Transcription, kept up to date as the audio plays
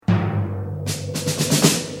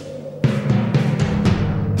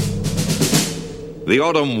The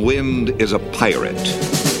autumn wind is a pirate.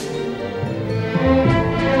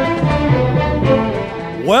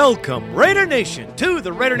 Welcome, Raider Nation, to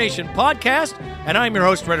the Raider Nation podcast, and I'm your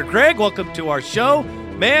host, Raider Craig. Welcome to our show.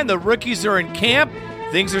 Man, the rookies are in camp.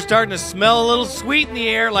 Things are starting to smell a little sweet in the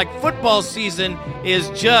air, like football season is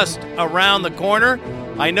just around the corner.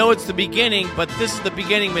 I know it's the beginning, but this is the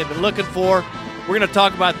beginning we've been looking for. We're going to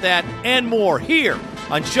talk about that and more here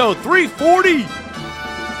on Show 340.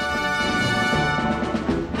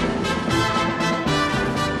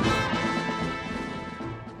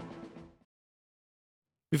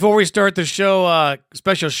 Before we start the show,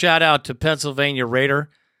 special shout out to Pennsylvania Raider.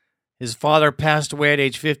 His father passed away at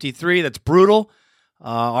age 53. That's brutal.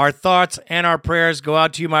 Our thoughts and our prayers go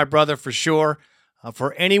out to you, my brother, for sure.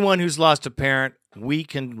 For anyone who's lost a parent, we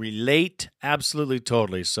can relate absolutely,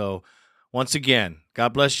 totally. So, once again,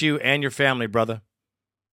 God bless you and your family, brother.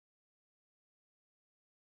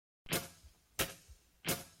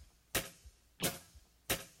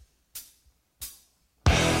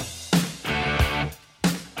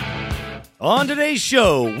 On today's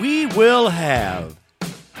show, we will have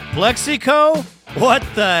Plexico? What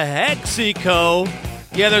the hexico?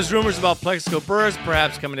 Yeah, there's rumors about Plexico Burress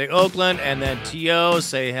perhaps coming to Oakland, and then T.O.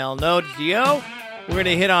 say hell no to T.O. We're going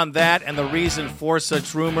to hit on that and the reason for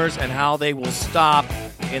such rumors and how they will stop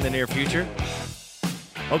in the near future.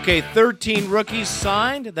 Okay, 13 rookies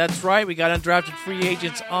signed. That's right, we got undrafted free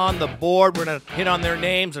agents on the board. We're going to hit on their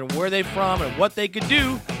names and where they're from and what they could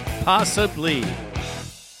do, possibly.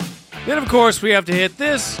 Then, of course, we have to hit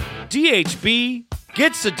this. DHB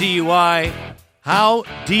gets a DUI. How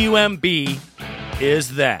DUMB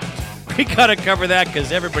is that? We got to cover that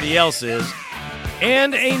because everybody else is.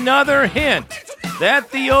 And another hint that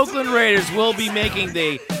the Oakland Raiders will be making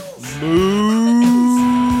the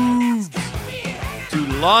move to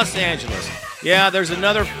Los Angeles. Yeah, there's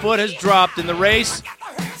another foot has dropped in the race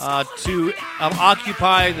to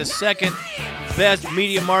occupy the second best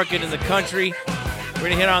media market in the country. We're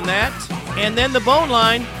going to hit on that. And then the bone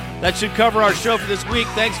line. That should cover our show for this week.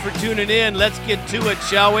 Thanks for tuning in. Let's get to it,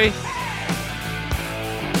 shall we?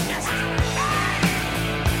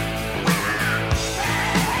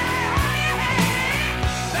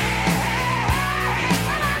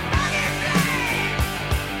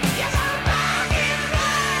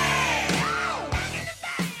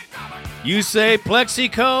 You say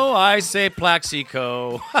Plexico, I say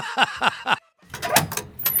Plaxico.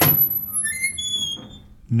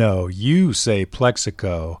 No, you say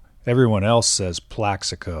Plexico. Everyone else says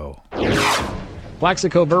Plaxico.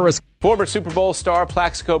 Plaxico Burress. Former Super Bowl star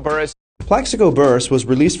Plaxico Burress. Plaxico Burress was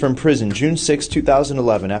released from prison June 6,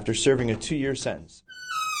 2011 after serving a 2-year sentence.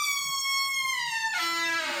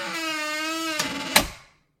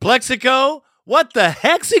 Plexico? What the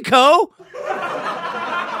hexico?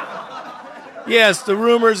 Yes, the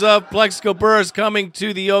rumors of Plexico Burress coming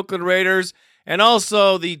to the Oakland Raiders and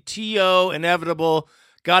also the T.O. inevitable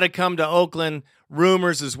got to come to Oakland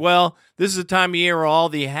rumors as well. This is a time of year where all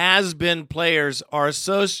the has-been players are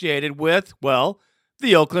associated with, well,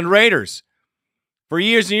 the Oakland Raiders. For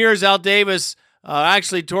years and years, Al Davis,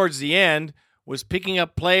 actually towards the end, was picking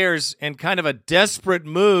up players in kind of a desperate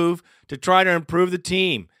move to try to improve the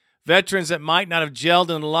team. Veterans that might not have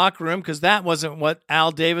gelled in the locker room because that wasn't what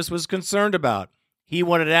Al Davis was concerned about. He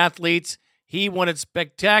wanted athletes. He wanted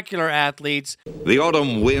spectacular athletes. The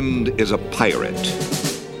autumn wind is a pirate.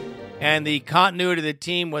 And the continuity of the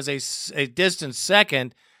team was a distant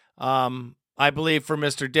second, I believe, for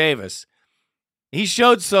Mr. Davis. He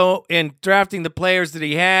showed so in drafting the players that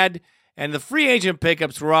he had, and the free agent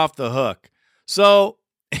pickups were off the hook. So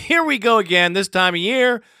here we go again, this time of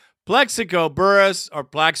year. Plexico Burress, or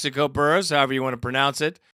Plaxico Burress, however you want to pronounce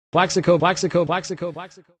it, Plaxico.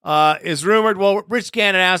 is rumored. Well, Rich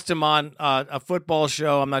Gannon asked him on a football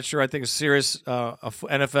show, I'm not sure, I think a Sirius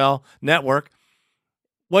NFL network,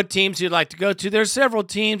 what teams he'd like to go to. There's several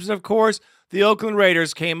teams, and of course, the Oakland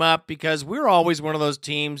Raiders came up because we're always one of those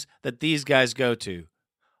teams that these guys go to.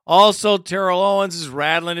 Also, Terrell Owens is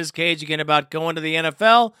rattling his cage again about going to the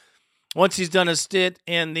NFL. Once he's done a stint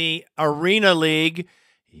in the Arena League,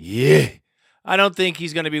 I don't think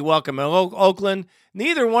he's going to be welcome in Oakland.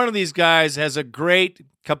 Neither one of these guys has a great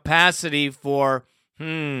capacity for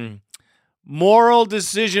moral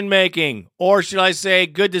decision-making, or should I say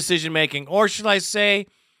good decision-making, or should I say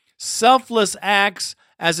selfless acts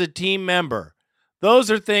as a team member.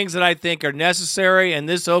 Those are things that I think are necessary in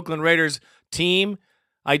this Oakland Raiders team.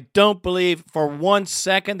 I don't believe for 1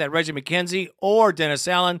 second that Reggie McKenzie or Dennis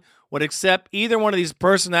Allen would accept either one of these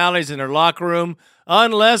personalities in their locker room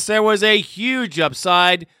unless there was a huge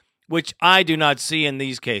upside, which I do not see in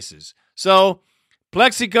these cases. So,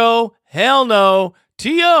 Plexico, hell no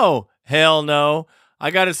T.O., hell no. I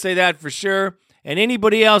got to say that for sure. And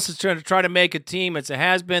anybody else that's trying to make a team, it's a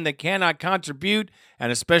has-been that cannot contribute,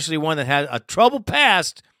 and especially one that has a troubled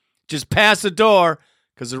past, just pass the door,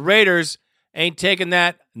 because the Raiders ain't taking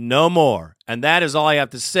that no more. And that is all I have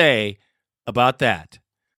to say about that.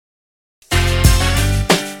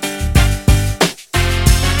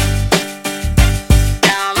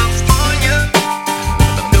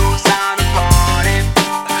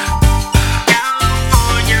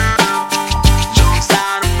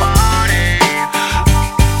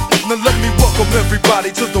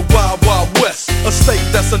 Everybody to the Wild Wild West, a state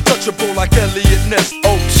that's untouchable like Elliot Ness.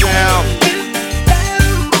 O-Town,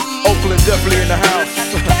 Oakland definitely in the house.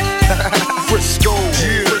 Frisco,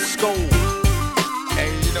 Frisco. Hey,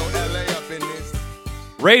 you know LA up in this.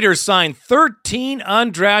 Raiders signed 13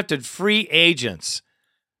 undrafted free agents.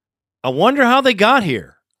 I wonder how they got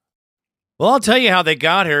here. Well, I'll tell you how they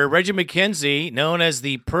got here. Reggie McKenzie, known as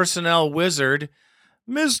the personnel wizard,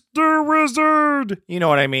 Mr. Wizard. You know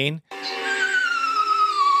what I mean.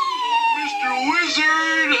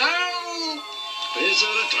 Wizard, help!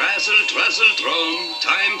 Wizard, trazzle, trazzle, drum.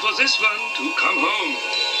 Time for this one to come home.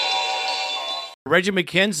 Reggie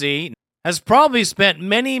McKenzie has probably spent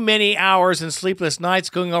many, many hours and sleepless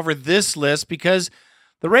nights going over this list because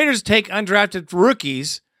the Raiders take undrafted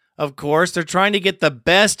rookies, of course. They're trying to get the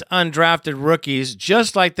best undrafted rookies,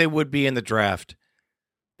 just like they would be in the draft.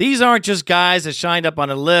 These aren't just guys that shined up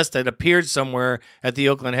on a list that appeared somewhere at the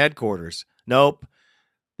Oakland headquarters. Nope.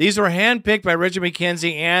 These were handpicked by Reggie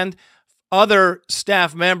McKenzie and other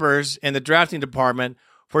staff members in the drafting department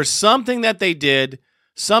for something that they did,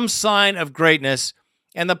 some sign of greatness,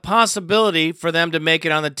 and the possibility for them to make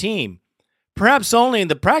it on the team. Perhaps only in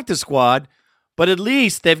the practice squad, but at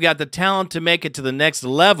least they've got the talent to make it to the next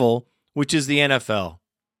level, which is the NFL.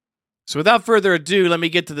 So without further ado, let me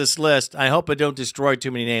get to this list. I hope I don't destroy too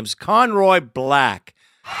many names. Conroy Black.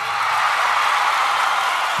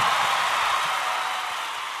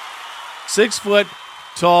 6 foot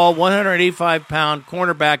tall, 185-pound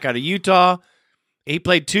cornerback out of Utah. He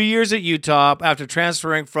played 2 years at Utah after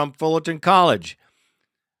transferring from Fullerton College.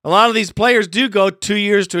 A lot of these players do go 2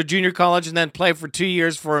 years to a junior college and then play for 2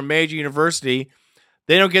 years for a major university.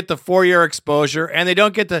 They don't get the 4-year exposure, and they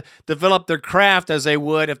don't get to develop their craft as they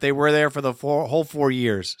would if they were there for the whole 4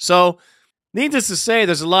 years. So, needless to say,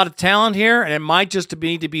 there's a lot of talent here, and it might just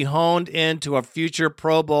need to be honed into a future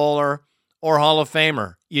Pro Bowler or Hall of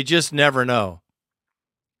Famer. You just never know.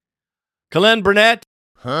 Kalen Burnett.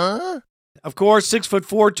 Of course, 6'4",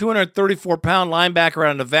 234-pound linebacker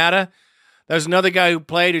out of Nevada. There's another guy who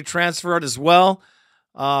played who transferred as well.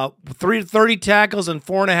 30 tackles and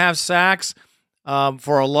 4.5 sacks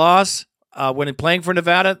for a loss when playing for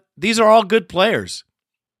Nevada. These are all good players.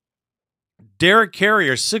 Derek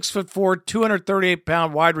Carrier, 6'4",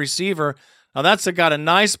 238-pound wide receiver. Now that's got a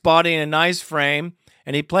nice body and a nice frame,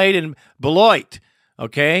 and he played in Beloit.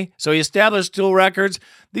 Okay, so he established dual records.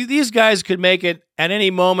 These guys could make it at any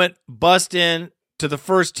moment, bust in to the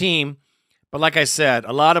first team. But like I said,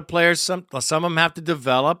 a lot of players, some of them have to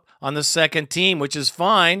develop on the second team, which is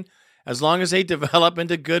fine as long as they develop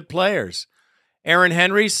into good players. Aaron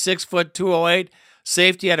Henry, 6', 208,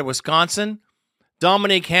 safety out of Wisconsin.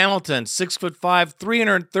 Dominique Hamilton, 6'5",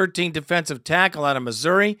 313 defensive tackle out of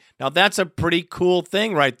Missouri. Now that's a pretty cool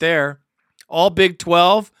thing right there. All Big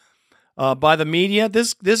 12. By the media,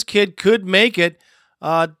 this kid could make it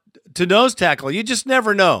to nose tackle. You just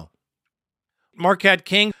never know. Marquette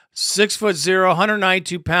King, 6'0",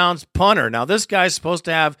 192 pounds, punter. Now this guy's supposed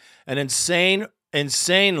to have an insane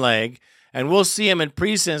leg, and we'll see him in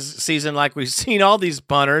preseason like we've seen all these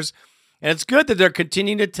punters. And it's good that they're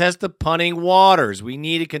continuing to test the punting waters. We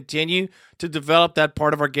need to continue to develop that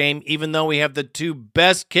part of our game, even though we have the two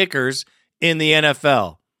best kickers in the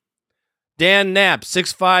NFL. Dan Knapp,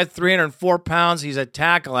 6'5", 304 pounds. He's a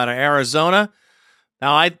tackle out of Arizona.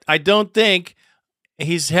 Now, I don't think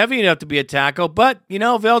he's heavy enough to be a tackle, but,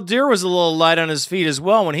 Valdir was a little light on his feet as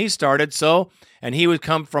well when he started, and he would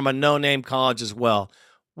come from a no-name college as well.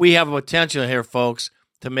 We have a potential here, folks,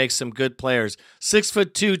 to make some good players.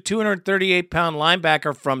 6'2", 238-pound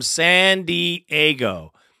linebacker from San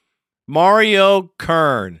Diego. Mario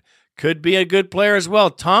Kern could be a good player as well.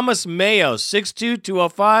 Thomas Mayo, 6'2",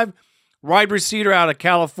 205, wide receiver out of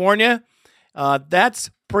California.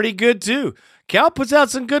 That's pretty good, too. Cal puts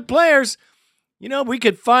out some good players. We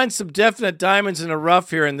could find some definite diamonds in the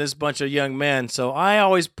rough here in this bunch of young men. So I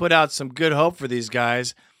always put out some good hope for these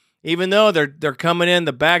guys, even though they're coming in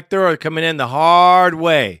the back door, coming in the hard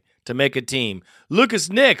way to make a team. Lucas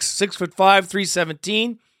Nix, 6'5",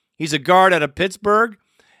 317. He's a guard out of Pittsburgh.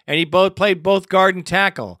 and he played both guard and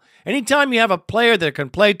tackle. Anytime you have a player that can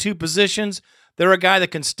play two positions, they're a guy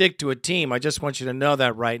that can stick to a team. I just want you to know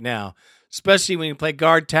that right now, especially when you play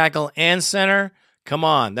guard, tackle, and center. Come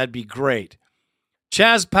on, that'd be great.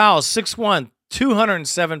 Chaz Powell, 6'1",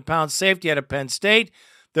 207-pound safety out of Penn State.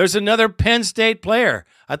 There's another Penn State player.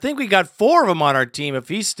 I think we got 4 of them on our team. If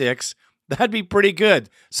he sticks, that'd be pretty good.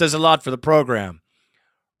 Says a lot for the program.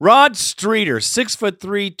 Rod Streeter,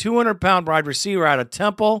 6'3", 200-pound wide receiver out of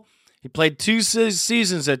Temple. He played 2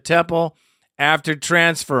 seasons at Temple after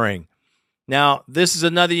transferring. Now, this is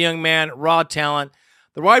another young man, raw talent.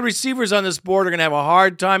 The wide receivers on this board are going to have a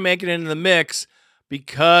hard time making it into the mix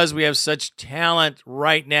because we have such talent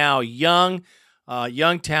right now, young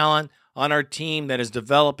talent on our team that is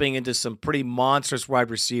developing into some pretty monstrous wide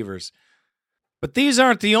receivers. But these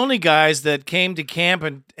aren't the only guys that came to camp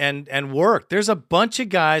and worked. There's a bunch of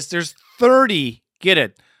guys. There's 30, get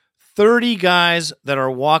it, 30 guys that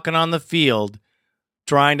are walking on the field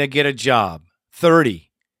trying to get a job. 30.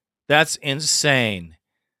 That's insane.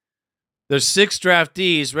 There's 6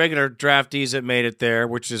 draftees, regular draftees that made it there,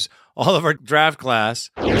 which is all of our draft class.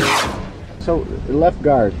 So, left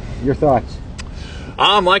guard, your thoughts?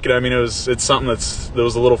 I'm liking it. I mean, it's something that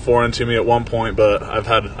was a little foreign to me at one point, but I've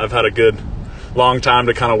had a good long time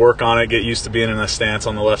to kind of work on it, get used to being in a stance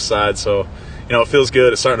on the left side. So, it feels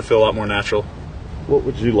good. It's starting to feel a lot more natural. What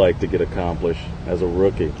would you like to get accomplished as a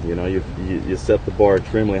rookie? You set the bar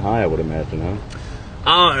extremely high, I would imagine, huh?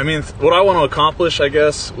 I mean, what I want to accomplish, I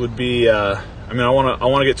guess, would be, I want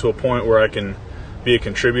to get to a point where I can be a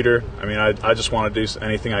contributor. I mean, I just want to do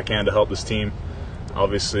anything I can to help this team.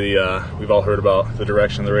 Obviously, we've all heard about the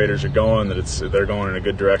direction the Raiders are going, that they're going in a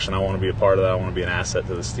good direction. I want to be a part of that. I want to be an asset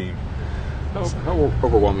to this team. How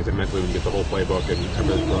overwhelming is it mentally when you get the whole playbook and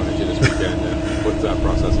really thrown into this weekend? And what's that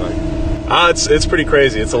process like? It's pretty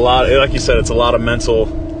crazy. It's a lot. Like you said, it's a lot of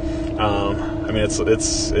mental.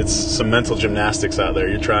 It's some mental gymnastics out there.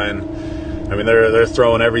 You're trying. I mean, they're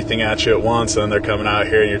throwing everything at you at once, and then they're coming out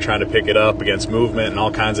here and you're trying to pick it up against movement and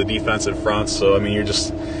all kinds of defensive fronts. So I mean,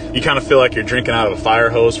 you kind of feel like you're drinking out of a fire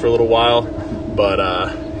hose for a little while, but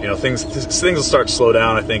things will start to slow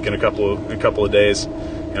down. I think in a couple of days.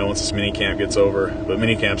 Once this mini camp gets over, but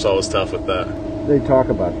mini camp's always tough with that. They talk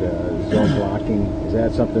about the zone blocking. Is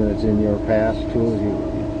that something that's in your past too?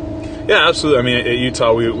 Yeah, absolutely. I mean, at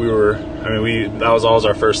Utah, that was always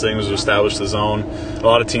our first thing, was to establish the zone. A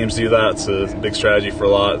lot of teams do that. It's a big strategy for a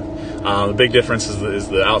lot. The big difference is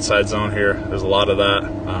the outside zone here. There's a lot of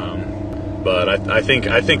that. But I think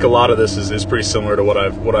a lot of this is pretty similar to what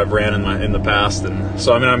I've ran in the past, and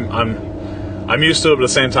so I mean I'm used to it, but at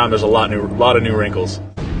the same time there's a lot of new wrinkles.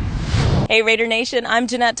 Hey, Raider Nation, I'm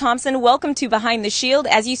Jeanette Thompson. Welcome to Behind the Shield.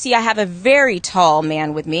 As you see, I have a very tall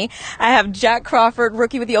man with me. I have Jack Crawford,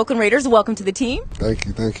 rookie with the Oakland Raiders. Welcome to the team. Thank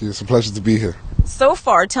you. It's a pleasure to be here. So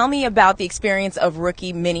far, tell me about the experience of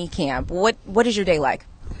rookie mini camp. What is your day like?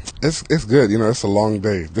 It's good. It's a long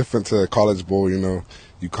day. Different to College Bowl, You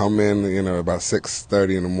come in, about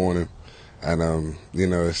 6:30 in the morning. And,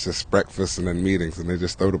 it's just breakfast and then meetings, and they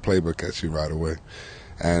just throw the playbook at you right away.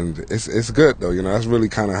 And it's good, though. That's really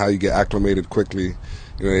kind of how you get acclimated quickly.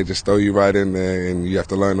 They just throw you right in there, and you have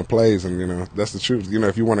to learn the plays. And, that's the truth.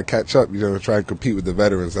 If you want to catch up, try and compete with the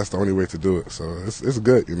veterans. That's the only way to do it. So it's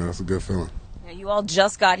good. It's a good feeling. Now, you all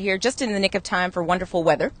just got here, just in the nick of time for wonderful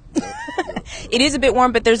weather. It is a bit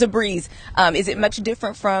warm, but there's a breeze. Is it much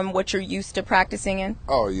different from what you're used to practicing in?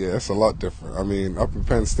 Oh, yeah, it's a lot different. I mean, up in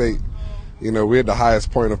Penn State, we're at the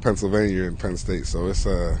highest point of Pennsylvania in Penn State, so it's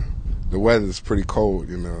the weather's pretty cold.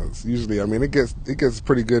 It's usually, it gets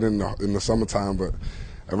pretty good in the summertime, but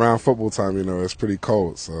around football time, it's pretty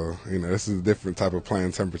cold. So this is a different type of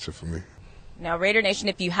playing temperature for me. Now, Raider Nation,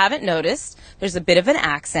 if you haven't noticed, there's a bit of an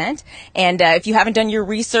accent, and if you haven't done your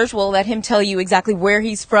research, we'll let him tell you exactly where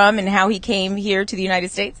he's from and how he came here to the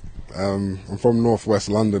United States. I'm from Northwest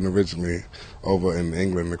London originally, over in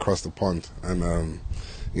England, across the pond, and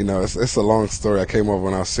it's a long story. I came over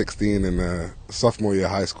when I was 16 in sophomore year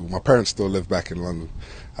of high school. My parents still live back in London.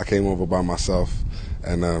 I came over by myself,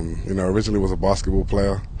 and originally was a basketball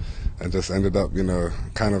player, and just ended up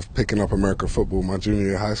kind of picking up American football my junior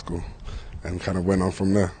year of high school, and kind of went on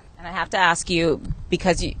from there. And I have to ask you,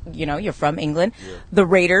 because you're from England, the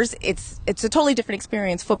Raiders. It's a totally different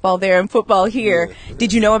experience, football there and football here. Yeah.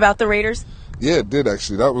 Did you know about the Raiders? Yeah, it did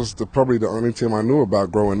actually. That was probably the only team I knew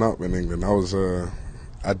about growing up in England.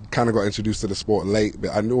 I kind of got introduced to the sport late,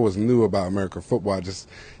 but I knew about American football. I just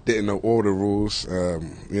didn't know all the rules,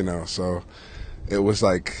 so it was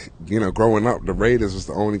like, growing up, the Raiders was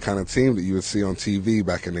the only kind of team that you would see on TV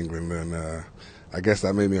back in England. And I guess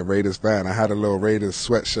that made me a Raiders fan. I had a little Raiders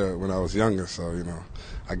sweatshirt when I was younger, so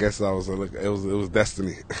I guess it was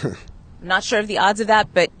destiny. I'm not sure of the odds of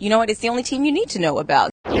that, but you know what? It's the only team you need to know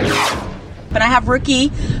about. But I have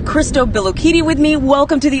rookie Christo Bilokiti with me.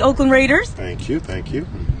 Welcome to the Oakland Raiders. Thank you.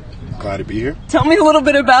 Glad to be here. Tell me a little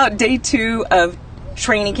bit about day 2 of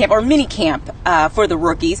training camp or mini camp for the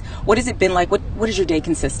rookies. What has it been like? What does your day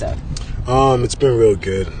consist of? It's been real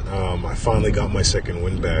good. I finally got my second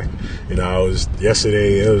win back.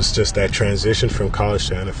 Yesterday it was just that transition from college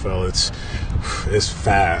to NFL. It's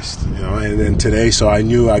fast, and then today, so I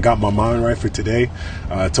knew I got my mind right for today.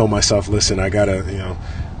 I told myself, listen, I gotta,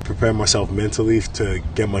 prepare myself mentally to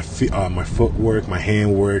get my footwork, my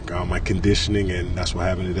handwork, my conditioning, and that's what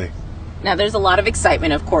happened today. Now, there's a lot of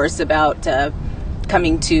excitement, of course, about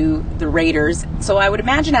coming to the Raiders. So I would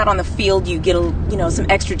imagine out on the field you get some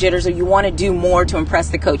extra jitters, or you want to do more to impress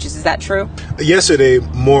the coaches. Is that true? Yesterday,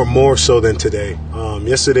 more so than today.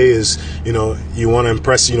 Yesterday is, you want to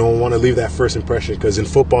impress, you don't want to leave that first impression, because in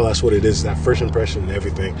football that's what it is, that first impression and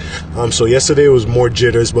everything. So yesterday was more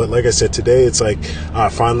jitters, but like I said, today it's like I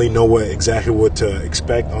finally know exactly what to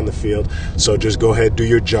expect on the field. So just go ahead, do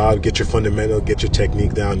your job, get your fundamental, get your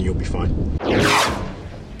technique down, and you'll be fine.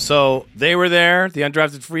 So they were there. The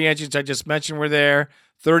undrafted free agents I just mentioned were there.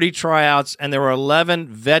 30 tryouts, and there were 11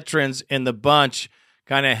 veterans in the bunch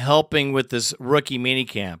kind of helping with this rookie mini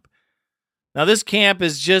camp. Now, this camp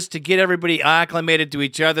is just to get everybody acclimated to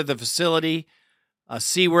each other, the facility,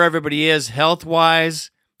 see where everybody is health-wise.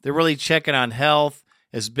 They're really checking on health.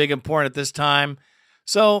 It's big important at this time.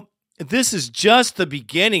 So this is just the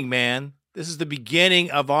beginning, man. This is the beginning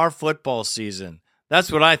of our football season.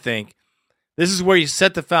 That's what I think. This is where you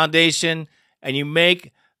set the foundation and you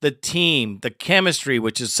make the team, the chemistry,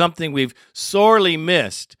 which is something we've sorely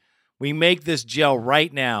missed. We make this gel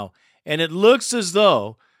right now. And it looks as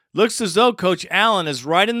though Coach Allen is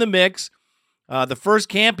right in the mix. The first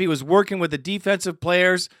camp, he was working with the defensive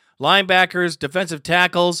players, linebackers, defensive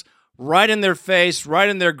tackles, right in their face, right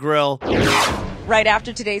in their grill. Right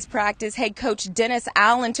after today's practice, head coach Dennis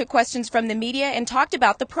Allen took questions from the media and talked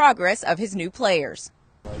about the progress of his new players.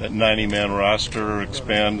 That 90-man roster,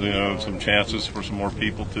 expand, some chances for some more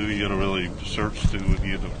people too. You got to really search to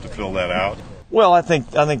fill that out. Well, I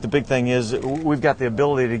think the big thing is we've got the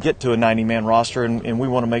ability to get to a 90-man roster, and we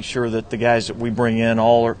want to make sure that the guys that we bring in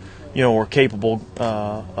all are capable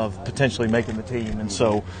of potentially making the team, and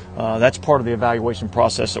so that's part of the evaluation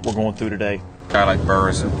process that we're going through today. A guy like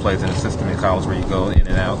Burris, who plays in a system in college where you go in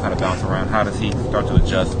and out, kind of bounce around, how does he start to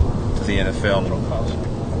adjust to the NFL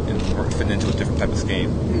and fit into a different type of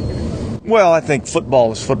scheme? Well, I think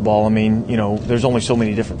football is football. I mean, there's only so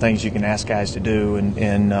many different things you can ask guys to do,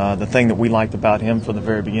 and the thing that we liked about him from the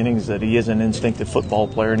very beginning is that he is an instinctive football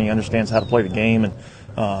player and he understands how to play the game,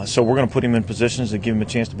 and so we're going to put him in positions that give him a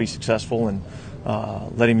chance to be successful and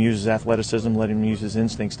let him use his athleticism, let him use his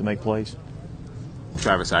instincts to make plays.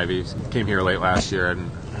 Travis Ivey came here late last year and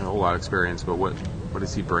had a whole lot of experience, but what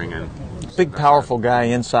does he bring in? Big, powerful guy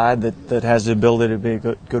inside that has the ability to be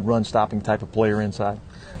a good run-stopping type of player inside.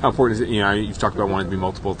 How important is it? You've talked about wanting to be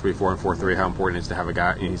multiple 3-4 and 4-3. How important is it to have a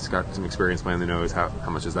guy? He's got some experience playing the nose. How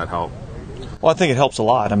much does that help? Well, I think it helps a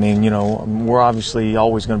lot. I mean, we're obviously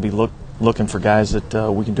always going to be looking for guys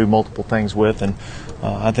that we can do multiple things with, and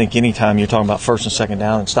I think anytime you're talking about first and second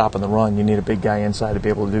down and stopping the run, you need a big guy inside to be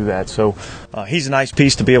able to do that. So he's a nice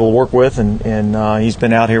piece to be able to work with, and he's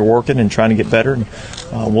been out here working and trying to get better. And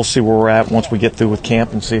we'll see where we're at once we get through with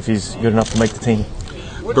camp and see if he's good enough to make the team.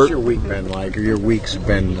 What's your week been like, or your weeks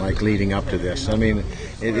been like leading up to this? I mean,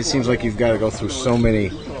 it seems like you've got to go through so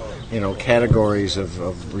many, categories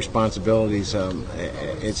of responsibilities.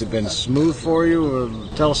 Has it been smooth for you?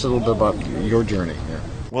 Tell us a little bit about your journey. Yeah.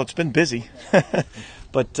 Well, it's been busy,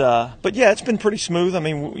 but yeah, it's been pretty smooth. I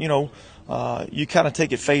mean, you kind of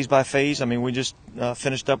take it phase by phase. I mean, we just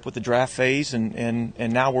finished up with the draft phase, and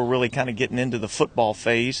now we're really kind of getting into the football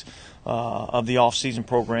phase of the off-season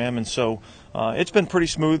program, and so it's been pretty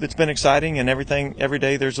smooth. It's been exciting, and every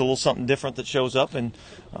day there's a little something different that shows up, and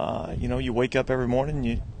you wake up every morning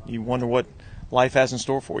and you wonder what life has in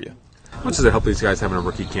store for you. How much does it help these guys having a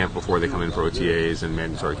rookie camp before they come in for OTAs and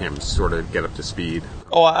mandatory camps to sort of get up to speed?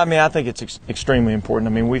 Oh, I mean, I think it's extremely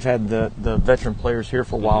important. I mean, we've had the veteran players here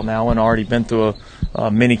for a while now and already been through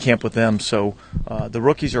a mini camp with them. So the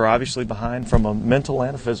rookies are obviously behind from a mental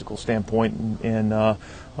and a physical standpoint, and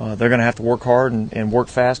they're going to have to work hard and work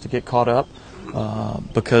fast to get caught up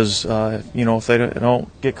because, if they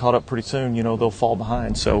don't get caught up pretty soon, they'll fall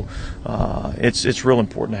behind. So it's real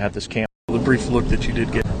important to have this camp. The brief look that you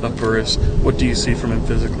did get of Burris, what do you see from him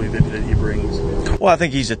physically that he brings? Well, I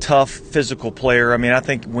think he's a tough, physical player. I mean, I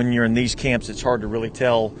think when you're in these camps, it's hard to really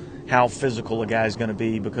tell how physical a guy's going to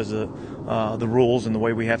be because of the rules and the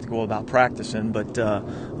way we have to go about practicing. But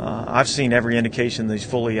I've seen every indication that he's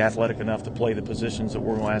fully athletic enough to play the positions that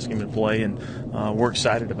we're going to ask him to play, and we're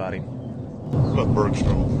excited about him. About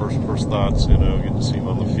Bergstrom, first thoughts, getting to see him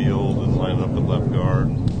on the field and lining up at left guard.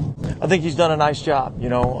 I think he's done a nice job.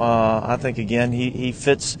 I think again he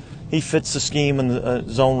fits the scheme and the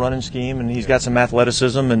zone running scheme, and he's got some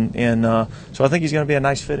athleticism, and so I think he's going to be a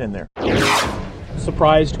nice fit in there.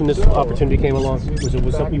 Surprised when this opportunity came along? Was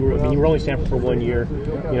it something you were only Stanford for 1 year?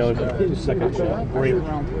 It was like a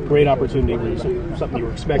great opportunity. Was it something you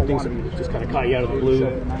were expecting? Something that just kind of caught you out of the blue?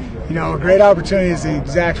 A great opportunity is the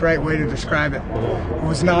exact right way to describe it. I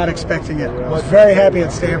was not expecting it. I was very happy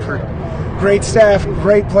at Stanford. Great staff,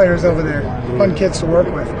 great players over there, fun kids to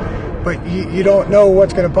work with. But you don't know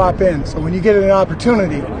what's going to pop in. So when you get an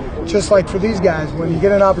opportunity, just like for these guys, when you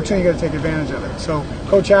get an opportunity, you got to take advantage of it. So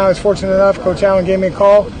Coach Allen is fortunate enough. Coach Allen gave me a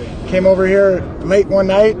call, came over here late one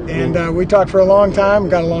night, and we talked for a long time,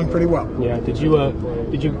 got along pretty well. Yeah. Did you,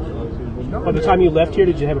 by the time you left here,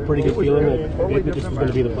 did you have a pretty good feeling that this was going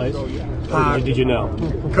to be the place? Or did you know?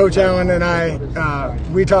 Coach Allen and I,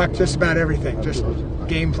 we talked just about everything, just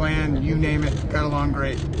game plan, you name it, got along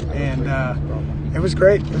great. And it was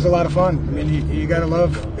great. It was a lot of fun. I mean, you got to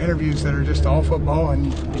love interviews that are just all football, and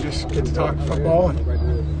you just get to talk football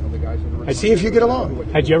and see if you get along.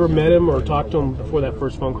 Had you ever met him or talked to him before that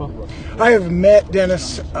first phone call? I have met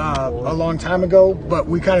Dennis a long time ago, but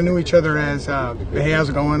we kind of knew each other as, hey, how's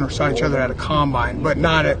it going, or saw each other at a combine, but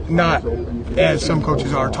not as some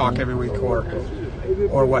coaches are, talk every week or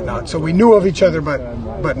whatnot. So we knew of each other, but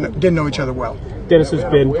didn't know each other well. Dennis has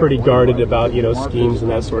been pretty guarded about, schemes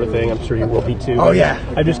and that sort of thing. I'm sure you will be too. Oh, yeah.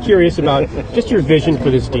 I'm just curious about just your vision for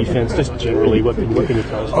this defense, just generally. What can you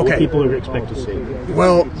tell us? Okay. What people expect to see?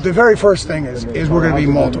 Well, the very first thing is we're going to be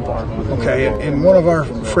multiple, okay? And one of our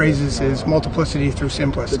phrases is multiplicity through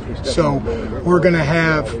simplicity. So we're going to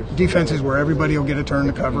have defenses where everybody will get a turn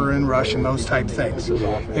to cover and rush and those type things.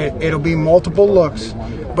 It'll be multiple looks,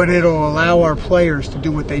 but it'll allow our players to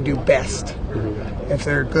do what they do best. If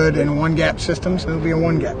they're good in one-gap systems, it'll be in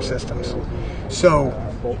one-gap systems. So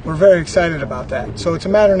we're very excited about that. So it's a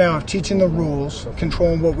matter now of teaching the rules,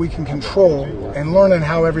 controlling what we can control, and learning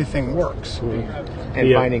how everything works.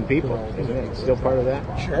 And finding people. Isn't it still part of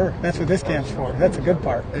that? Sure. That's what this camp's for. That's a good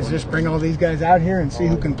part, is just bring all these guys out here and see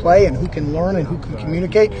who can play and who can learn and who can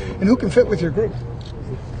communicate and who can fit with your group.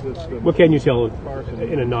 What can you tell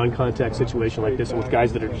in a non-contact situation like this with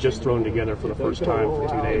guys that are just thrown together for the first time for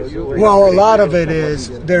 2 days? Well, a lot of it is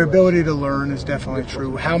their ability to learn is definitely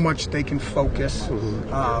true. How much they can focus,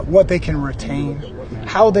 what they can retain,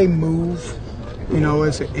 how they move,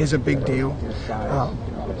 is a big deal.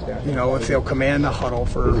 If they'll command the huddle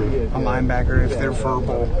for a linebacker, if they're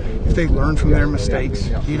verbal, if they learn from their mistakes.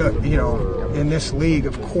 In this league,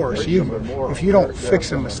 of course, if you don't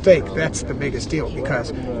fix a mistake, that's the biggest deal,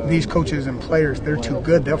 because these coaches and players, they're too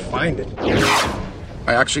good, they'll find it.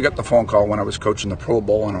 I actually got the phone call when I was coaching the Pro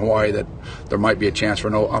Bowl in Hawaii that there might be a chance for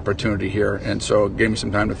no opportunity here, and so it gave me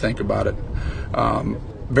some time to think about it.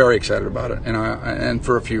 Very excited about it, and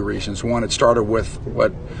for a few reasons. One, it started with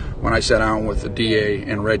when I sat down with the DA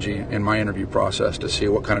and Reggie in my interview process to see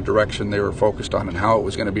what kind of direction they were focused on and how it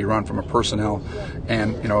was going to be run from a personnel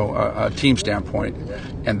and a team standpoint,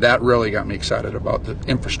 and that really got me excited about the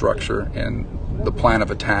infrastructure and the plan of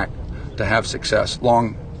attack to have success,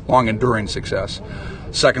 long enduring success.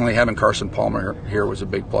 Secondly, having Carson Palmer here was a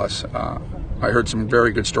big plus. I heard some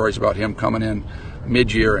very good stories about him coming in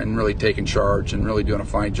mid-year and really taking charge and really doing a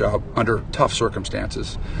fine job under tough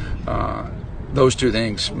circumstances. Those two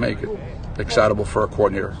things make it excitable for a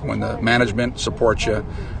coordinator. When the management supports you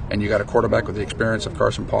and you got a quarterback with the experience of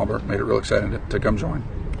Carson Palmer, made it real exciting to come join.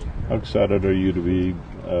 How excited are you to be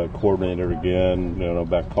coordinator again,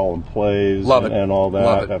 back calling plays and all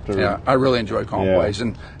that? Love it. Yeah, I really enjoy calling plays.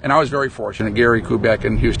 And I was very fortunate. Gary Kubiak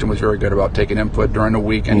in Houston was very good about taking input during the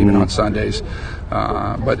week and even on Sundays.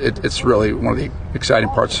 But it's really one of the exciting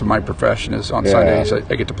parts of my profession is on Sundays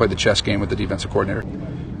I get to play the chess game with the defensive coordinator.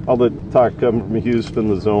 All the talk coming from Houston,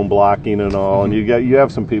 the zone blocking and all, and you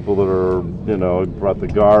have some people that are, brought the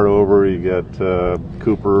guard over. You get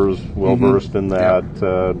Cooper's well versed in that.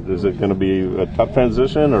 Is it going to be a tough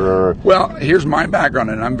transition, or? Well, here's my background,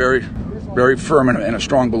 and I'm very, very firm and a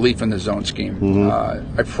strong belief in the zone scheme.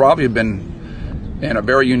 I've probably been in a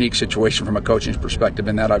very unique situation from a coaching perspective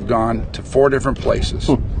in that I've gone to 4 different places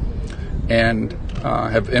and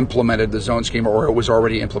have implemented the zone scheme, or it was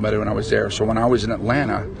already implemented when I was there. So when I was in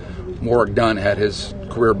Atlanta, Warwick Dunn had his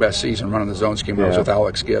career best season running the zone scheme when I was with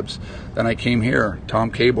Alex Gibbs. Then I came here.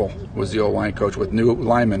 Tom Cable was the old line coach with new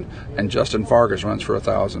linemen, and Justin Fargas runs for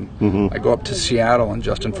 1,000. I go up to Seattle, and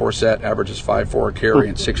Justin Forsett averages 5.4 carry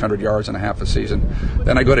and 600 yards and a half a season.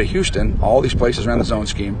 Then I go to Houston. All these places ran the zone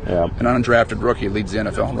scheme. An undrafted rookie leads the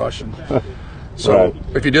NFL in rushing. So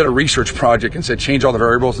if you did a research project and said change all the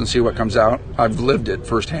variables and see what comes out, I've lived it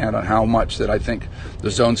firsthand on how much that I think the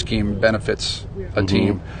zone scheme benefits a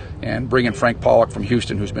team. And bringing Frank Pollock from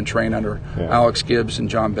Houston, who's been trained under Alex Gibbs and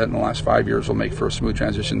John Benton the last 5 years, will make for a smooth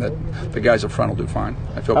transition that the guys up front will do fine.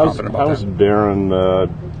 I feel confident about that. How's Darren,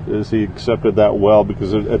 has he accepted that well?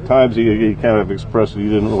 Because at times he kind of expressed that he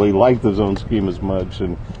didn't really like the zone scheme as much,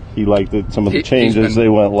 and he liked some of the changes they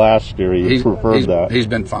went last year. He preferred that. He's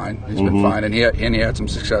been fine. He's been fine, and he had some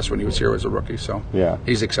success when he was here as a rookie. So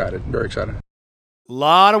he's excited, very excited. A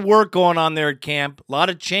lot of work going on there at camp. A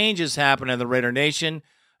lot of changes happening in the Raider Nation.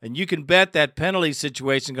 And you can bet that penalty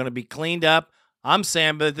situation is going to be cleaned up. I'm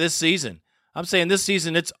saying this season. I'm saying this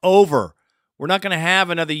season it's over. We're not going to have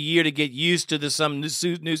another year to get used to some new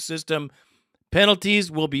system. Penalties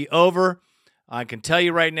will be over. I can tell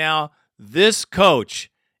you right now, this coach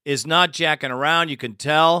is not jacking around. You can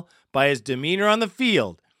tell by his demeanor on the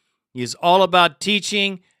field. He's all about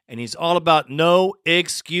teaching, and he's all about no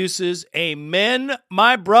excuses. Amen,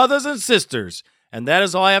 my brothers and sisters. And that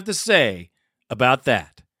is all I have to say about that.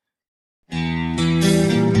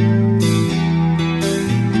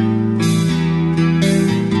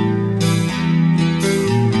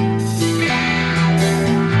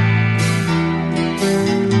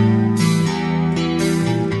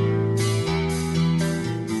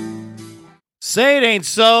 Say it ain't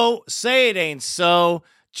so. Say it ain't so.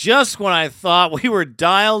 Just when I thought we were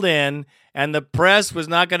dialed in and the press was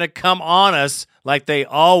not going to come on us like they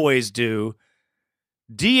always do,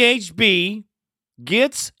 DHB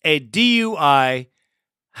gets a DUI.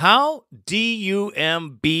 How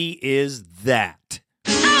DUMB is that?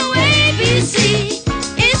 Oh, ABC,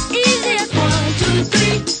 it's easy as 1, 2,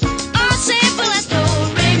 3. All simple as do,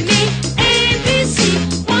 re, mi. ABC,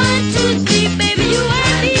 1, 2, 3, baby, you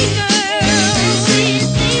are the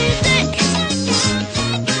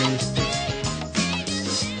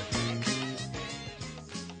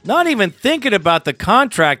Not even thinking about the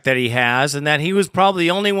contract that he has and that he was probably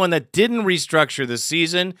the only one that didn't restructure the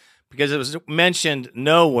season because it was mentioned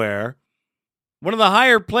nowhere. One of the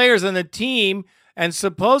higher players on the team and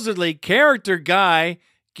supposedly character guy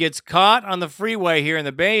gets caught on the freeway here in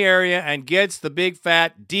the Bay Area and gets the big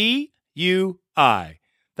fat DUI.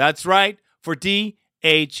 That's right, for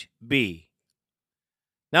DHB.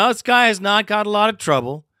 Now, this guy has not got a lot of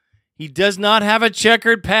trouble. He does not have a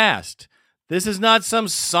checkered past. This is not some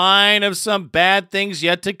sign of some bad things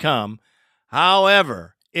yet to come.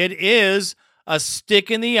 However, it is a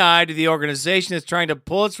stick in the eye to the organization that's trying to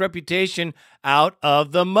pull its reputation out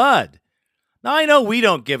of the mud. Now, I know we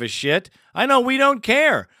don't give a shit. I know we don't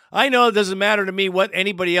care. I know it doesn't matter to me what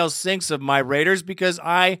anybody else thinks of my Raiders because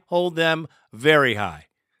I hold them very high.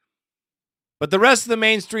 But the rest of the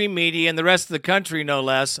mainstream media and the rest of the country, no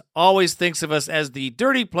less, always thinks of us as the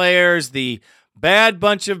dirty players, the bad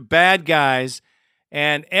bunch of bad guys.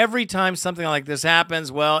 And every time something like this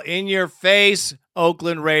happens, well, in your face,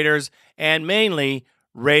 Oakland Raiders, and mainly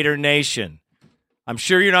Raider Nation. I'm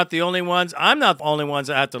sure you're not the only ones. I'm not the only ones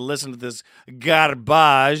that have to listen to this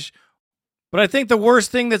garbage. But I think the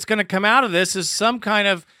worst thing that's going to come out of this is some kind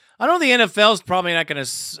of, I know the NFL's probably not going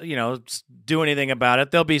to, do anything about it.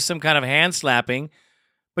 There'll be some kind of hand slapping.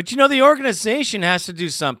 But, the organization has to do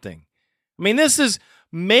something. I mean, this is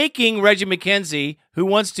making Reggie McKenzie, who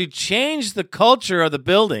wants to change the culture of the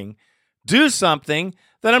building, do something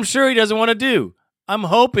that I'm sure he doesn't want to do. I'm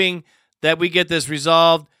hoping that we get this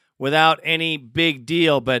resolved without any big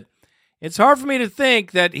deal, but it's hard for me to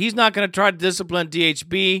think that he's not going to try to discipline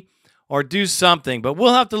DHB or do something. But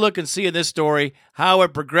we'll have to look and see in this story how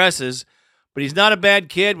it progresses. But he's not a bad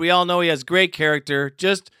kid. We all know he has great character.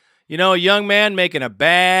 Just, a young man making a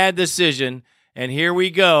bad decision. And here we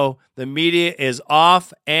go. The media is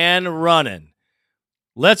off and running.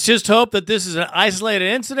 Let's just hope that this is an isolated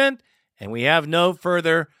incident and we have no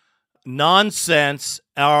further nonsense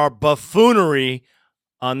or buffoonery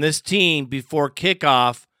on this team before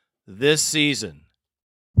kickoff this season.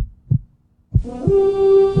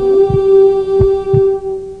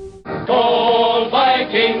 Skol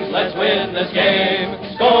Vikings, let's win this game.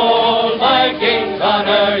 Skol Vikings,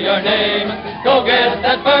 honor your name. Go get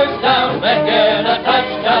that first down, let's get a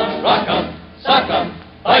touchdown. Rock 'em, sock 'em,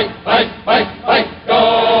 fight, fight, fight, fight.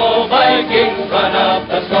 Go Vikings, run up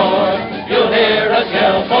the score. You'll hear us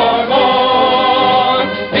yell for more.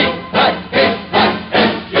 V-I-K-I-N-G-S.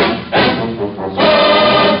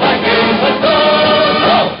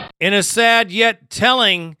 In a sad yet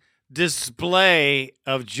telling display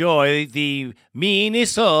of joy, the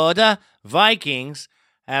Minnesota Vikings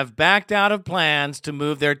have backed out of plans to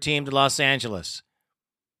move their team to Los Angeles.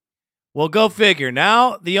 Well, go figure.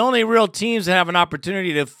 Now, the only real teams that have an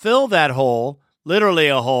opportunity to fill that hole, literally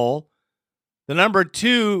a hole, the number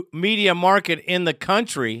 2 media market in the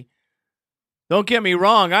country. Don't get me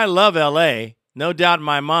wrong, I love L.A., no doubt in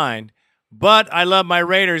my mind, but I love my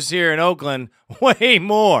Raiders here in Oakland way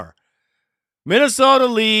more. Minnesota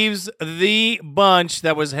leaves the bunch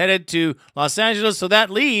that was headed to Los Angeles, so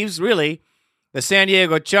that leaves, really, the San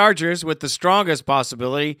Diego Chargers with the strongest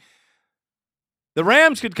possibility. The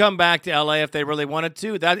Rams could come back to L.A. if they really wanted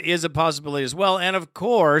to. That is a possibility as well. And, of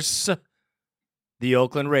course, the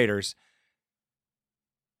Oakland Raiders.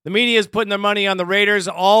 The media is putting their money on the Raiders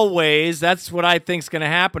always. That's what I think is going to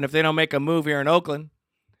happen if they don't make a move here in Oakland.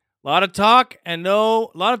 A lot of talk and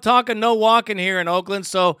no walking here in Oakland.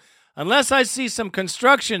 So unless I see some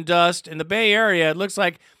construction dust in the Bay Area, it looks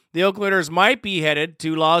like the Oakland Raiders might be headed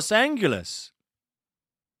to Los Angeles.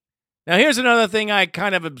 Now, here's another thing I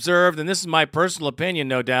kind of observed, and this is my personal opinion,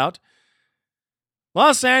 no doubt.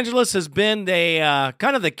 Los Angeles has been the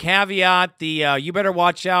kind of the caveat, the you better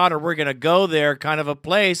watch out or we're going to go there kind of a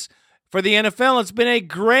place for the NFL. It's been a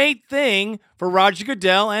great thing for Roger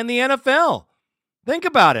Goodell and the NFL. Think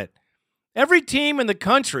about it. Every team in the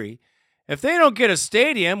country, if they don't get a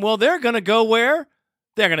stadium, well, they're going to go where?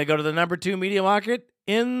 They're going to go to the number 2 media market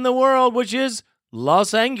in the world, which is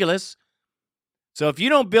Los Angeles. So if you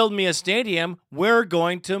don't build me a stadium, we're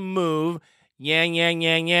going to move.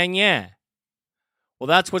 Yeah. Well,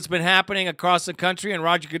 that's what's been happening across the country, and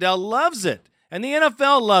Roger Goodell loves it, and the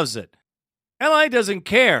NFL loves it. LA doesn't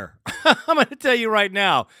care. I'm going to tell you right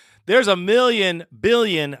now, there's a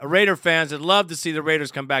billion Raider fans that love to see the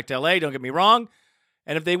Raiders come back to LA, don't get me wrong.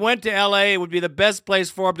 And if they went to LA, it would be the best place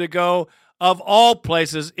for them to go of all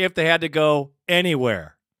places if they had to go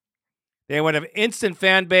anywhere. They would have instant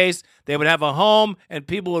fan base, they would have a home, and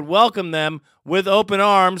people would welcome them with open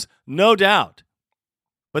arms, no doubt.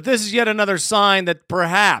 But this is yet another sign that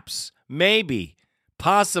perhaps, maybe,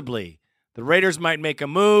 possibly, the Raiders might make a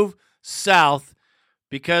move south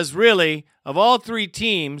because really, of all 3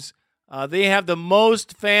 teams, they have the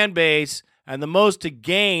most fan base and the most to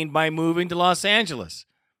gain by moving to Los Angeles.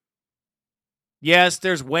 Yes,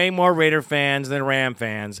 there's way more Raider fans than Ram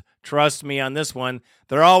fans. Trust me on this one.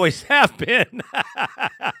 There always have been.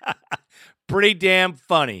 Pretty damn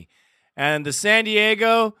funny. And the San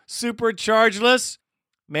Diego Superchargeless,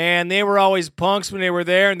 man, they were always punks when they were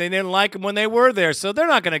there, and they didn't like them when they were there, so they're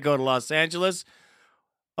not going to go to Los Angeles.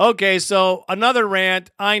 Okay, so another rant.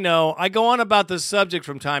 I know. I go on about this subject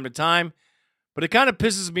from time to time, but it kind of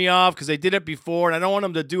pisses me off because they did it before, and I don't want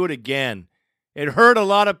them to do it again. It hurt a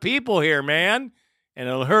lot of people here, man, and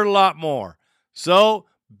it'll hurt a lot more. So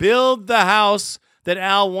build the house that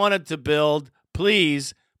Al wanted to build,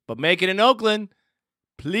 please, but make it in Oakland,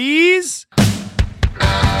 please.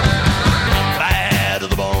 Bad to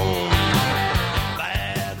the bone.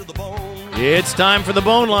 Bad to the bone. It's time for the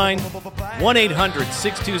Bone Line.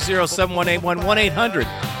 1-800-620-7181.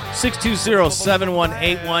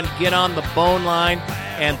 1-800-620-7181. Get on the Bone Line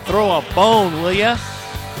and throw a bone, will ya?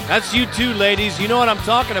 That's you too, ladies. You know what I'm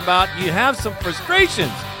talking about. You have some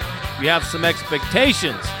frustrations. You have some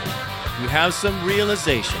expectations. You have some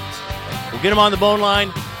realizations. We'll get them on the Bone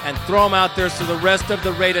Line and throw them out there so the rest of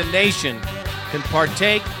the Raider Nation can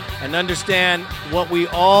partake and understand what we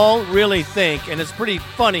all really think. And it's pretty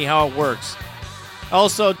funny how it works.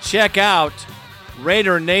 Also, check out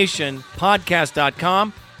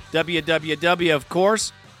RaiderNationPodcast.com. www, of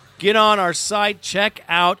course. Get on our site. Check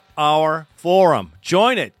out our forum.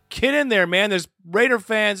 Join it. Get in there, man. There's Raider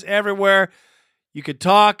fans everywhere. You could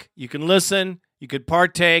talk. You can listen. You could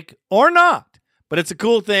partake or not. But it's a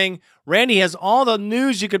cool thing. Randy has all the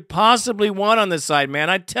news you could possibly want on this site, man.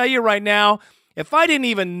 I tell you right now, if I didn't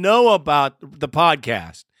even know about the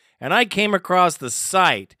podcast and I came across the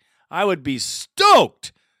site, I would be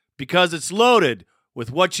stoked because it's loaded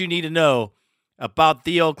with what you need to know about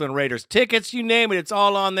the Oakland Raiders. Tickets, you name it, it's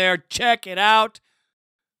all on there. Check it out.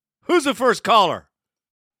 Who's the first caller?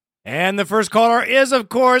 And the first caller is, of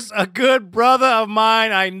course, a good brother of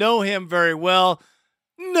mine. I know him very well.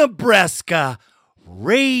 Nebraska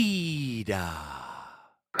Raider.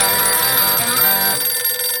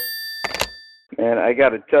 Man, I got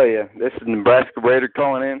to tell you, this is Nebraska Raider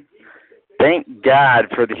calling in. Thank God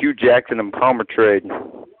for the Hugh Jackson and Palmer trade.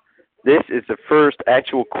 This is the first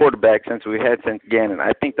actual quarterback since Gannon.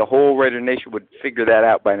 I think the whole Raider Nation would figure that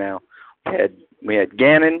out by now. We had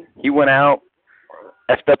Gannon. He went out,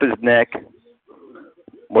 effed up his neck.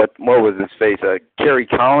 what was his face? Kerry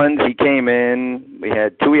Collins. He came in. We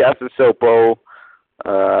had Tuiasa Sopo.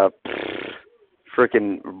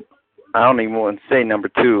 Frickin', I don't even want to say number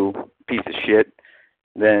 2, piece of shit.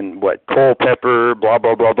 Then what? Cole Pepper, blah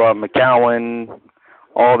blah blah blah, McCowan,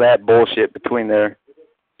 all that bullshit between there.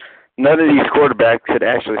 None of these quarterbacks could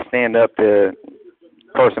actually stand up to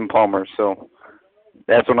Carson Palmer. So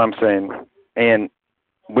that's what I'm saying. And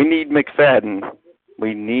we need McFadden.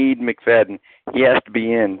 We need McFadden. He has to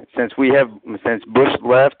be in. Since Bush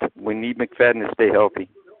left, we need McFadden to stay healthy.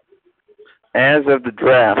 As of the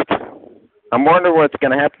draft, I'm wondering what's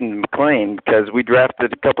going to happen to McLean, because we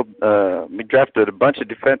drafted a bunch of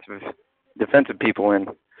defensive people in.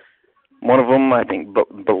 One of them, I think,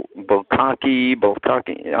 Bokaki.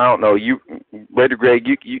 I don't know. You, Raider Greg,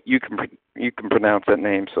 you can pronounce that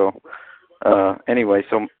name. So anyway,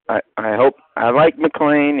 so I like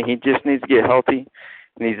McLean. He just needs to get healthy.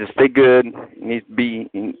 He needs to stay good. He needs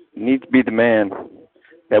to be the man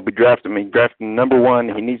that we drafted him. He drafted him number 1.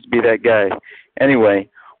 He needs to be that guy. Anyway,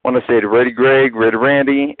 I want to say to Raider Greg, Raider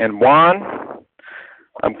Randy, and Juan,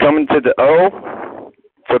 I'm coming to the O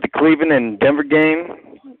for the Cleveland and Denver game,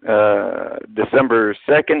 December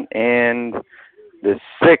 2nd and the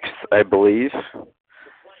 6th, I believe.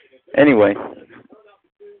 Anyway,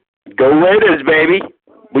 go Raiders, baby.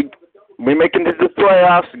 We making it to the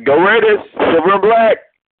playoffs. Go Raiders, silver and black.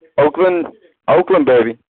 Oakland,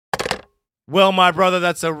 baby. Well, my brother,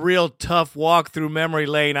 that's a real tough walk through memory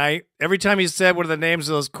lane. Every time you said one of the names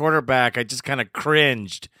of those quarterback, I just kind of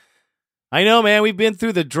cringed. I know, man, we've been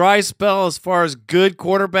through the dry spell as far as good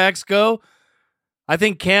quarterbacks go. I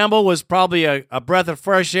think Campbell was probably a breath of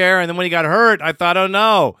fresh air, and then when he got hurt, I thought, oh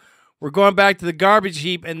no, we're going back to the garbage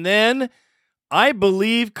heap. And then I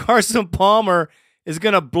believe Carson Palmer is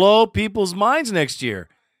going to blow people's minds next year.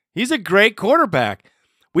 He's a great quarterback.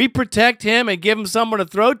 We protect him and give him someone to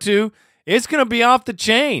throw to, it's going to be off the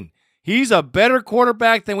chain. He's a better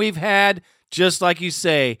quarterback than we've had, just like you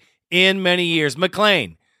say, in many years.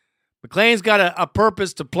 McLean's got a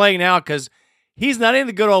purpose to play now because he's not in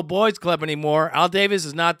the good old boys club anymore. Al Davis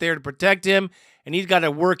is not there to protect him, and he's got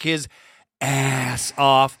to work his ass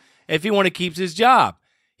off if he wants to keep his job.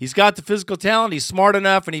 He's got the physical talent. He's smart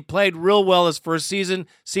enough, and he played real well his first season.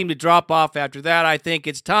 Seemed to drop off after that. I think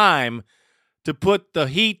it's time to put the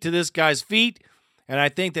heat to this guy's feet. And I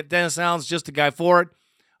think that Dennis Allen's just the guy for it.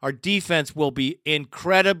 Our defense will be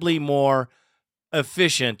incredibly more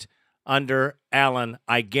efficient under Allen.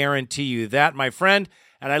 I guarantee you that, my friend.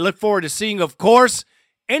 And I look forward to seeing, of course,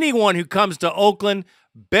 anyone who comes to Oakland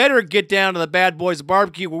better get down to the Bad Boys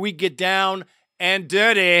Barbecue where we get down and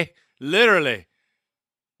dirty, literally.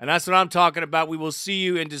 And that's what I'm talking about. We will see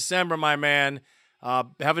you in December, my man.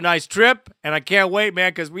 Have a nice trip. And I can't wait,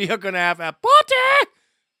 man, because we are going to have a party.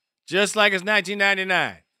 Just like it's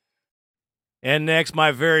 1999. And next,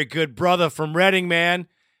 my very good brother from Reading, man.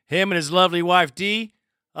 Him and his lovely wife, Dee.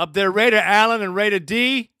 Up there, Raider Allen and Raider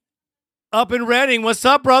D. Up in Reading. What's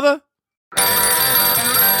up, brother?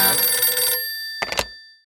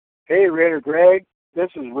 Hey, Raider Greg. This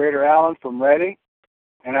is Raider Allen from Reading.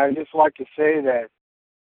 And I'd just like to say that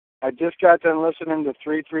I just got done listening to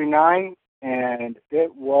 339, and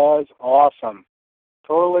it was awesome.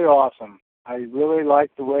 Totally awesome. I really like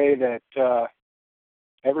the way that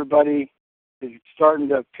everybody is starting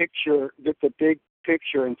to get the big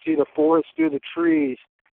picture and see the forest through the trees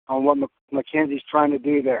on what Mackenzie's trying to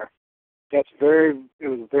do there. It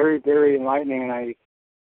was very, very enlightening, and I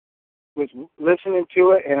was listening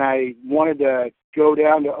to it, and I wanted to go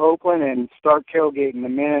down to Oakland and start tailgating the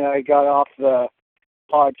minute I got off the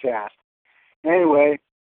podcast. Anyway,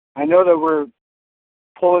 I know that we're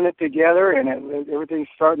pulling it together, and everything's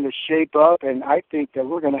starting to shape up. And I think that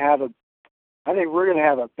we're going to have a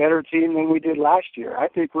better team than we did last year. I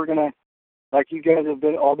think we're going to, like you guys have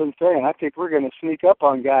all been saying, I think we're going to sneak up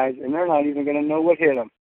on guys, and they're not even going to know what hit them.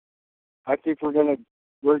 I think we're going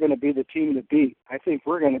to be the team to beat. I think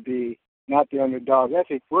we're going to be not the underdog. I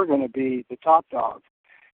think we're going to be the top dogs.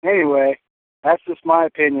 Anyway, that's just my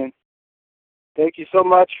opinion. Thank you so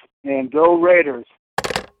much, and go Raiders.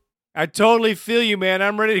 I totally feel you, man.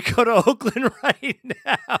 I'm ready to go to Oakland right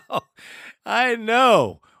now. I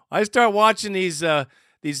know. I start watching these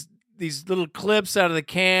little clips out of the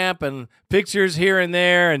camp and pictures here and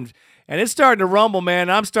there, and it's starting to rumble, man.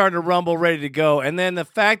 I'm starting to rumble, ready to go. And then the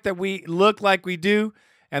fact that we look like we do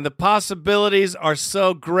and the possibilities are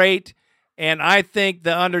so great, and I think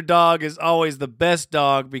the underdog is always the best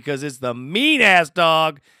dog because it's the mean-ass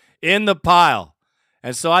dog in the pile.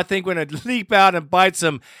 And so I think we're going to leap out and bite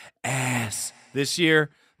some ass this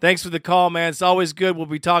year. Thanks for the call, man. It's always good. We'll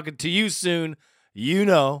be talking to you soon. You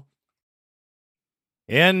know.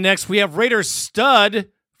 And next we have Raider Stud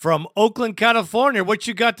from Oakland, California. What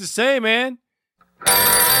you got to say, man?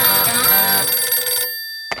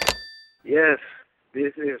 Yes,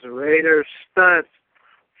 this is Raider Stud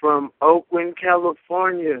from Oakland,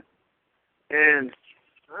 California. And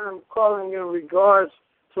I'm calling in regards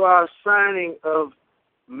to our signing of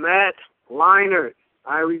Matt Leinart.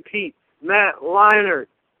 I repeat, Matt Leinart,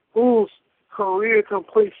 whose career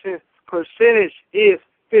completion percentage is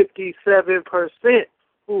 57%,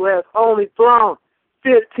 who has only thrown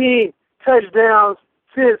 15 touchdowns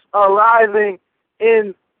since arriving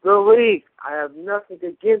in the league. I have nothing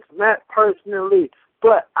against Matt personally,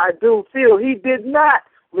 but I do feel he did not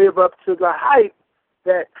live up to the hype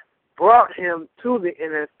that brought him to the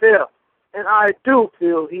NFL. And I do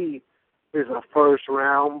feel he is a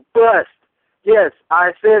first-round bust. Yes,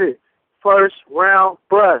 I said it, first-round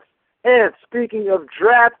bust. And speaking of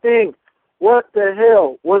drafting, what the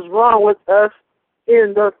hell was wrong with us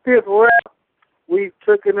in the 5th round? We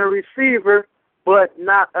took in a receiver, but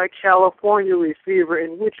not a California receiver,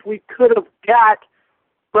 in which we could have got,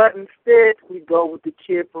 but instead we go with the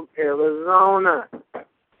kid from Arizona,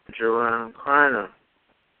 Jerome Kreiner.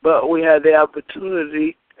 But we had the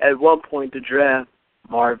opportunity at one point to draft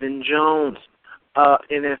Marvin Jones,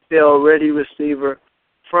 NFL-ready receiver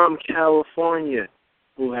from California,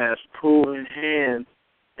 who has proven hands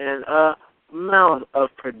and amount of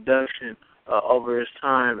production over his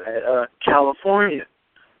time at California.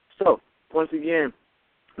 So, once again,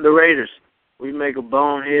 the Raiders, we make a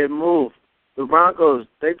bonehead move. The Broncos,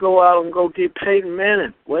 they go out and go get Peyton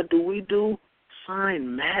Manning. What do?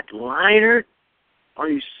 Sign Matt Leinart? Are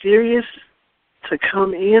you serious? To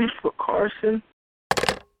come in for Carson?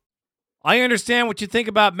 I understand what you think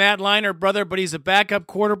about Matt Leinart, brother, but he's a backup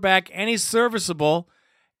quarterback, and he's serviceable,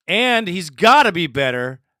 and he's got to be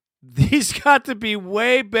better. He's got to be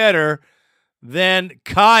way better than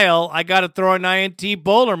Kyle. I got to throw an INT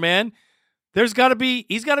bowler, man. He's got to be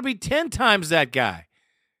 10 times that guy.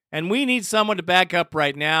 And we need someone to back up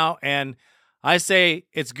right now, and I say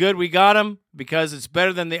it's good we got him because it's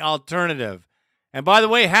better than the alternative. And by the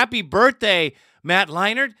way, happy birthday, Matt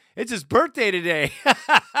Leinart. It's his birthday today.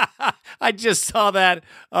 I just saw that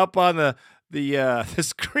up on the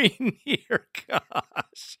screen here.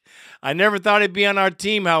 Gosh. I never thought he'd be on our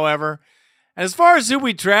team, however. And as far as who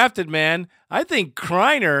we drafted, man, I think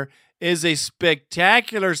Kreiner is a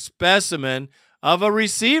spectacular specimen of a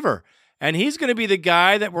receiver. And he's going to be the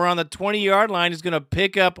guy that we're on the 20-yard line is going to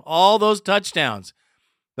pick up all those touchdowns.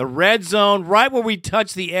 The red zone, right where we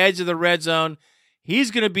touch the edge of the red zone,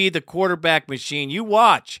 he's going to be the quarterback machine. You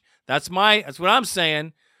watch. That's what I'm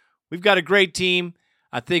saying. We've got a great team.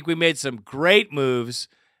 I think we made some great moves.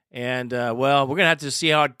 And, we're going to have to see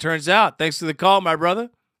how it turns out. Thanks for the call, my brother.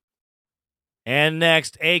 And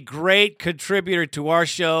next, a great contributor to our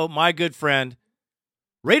show, my good friend,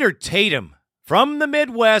 Raider Tatum from the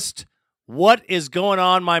Midwest. What is going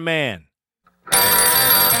on, my man?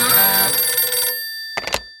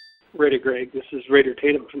 Raider Greg, this is Raider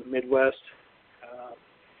Tatum from the Midwest.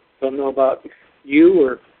 Don't know about you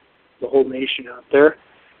or the whole nation out there.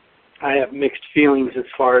 I have mixed feelings as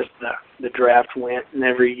far as the draft went, and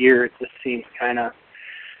every year it just seems kind of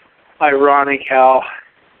ironic how,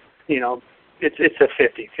 it's a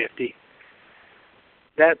 50-50.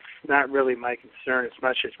 That's not really my concern as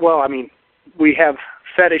much as, we have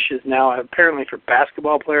fetishes now apparently for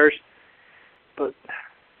basketball players, but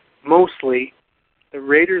mostly the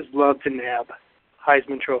Raiders love to nab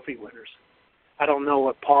Heisman Trophy winners. I don't know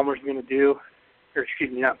what Palmer's going to do, or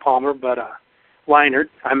excuse me, not Palmer, but Leinart.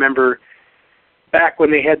 I remember back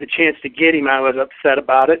when they had the chance to get him, I was upset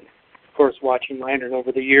about it. Of course, watching Leinart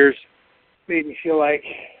over the years made me feel like,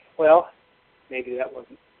 well, maybe that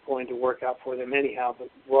wasn't going to work out for them anyhow, but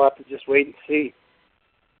we'll have to just wait and see.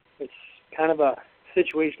 It's kind of a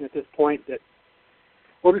situation at this point that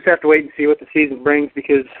we'll just have to wait and see what the season brings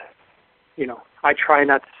because, I try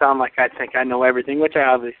not to sound like I think I know everything, which I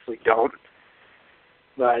obviously don't.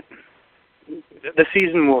 But the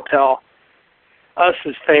season will tell us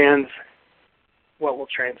as fans what will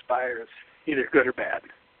transpire as either good or bad.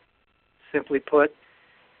 Simply put,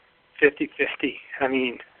 50-50.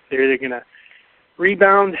 They're either going to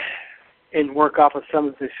rebound and work off of some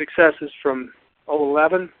of the successes from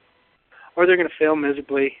 2011, or they're going to fail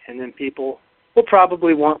miserably, and then people will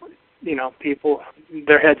probably want,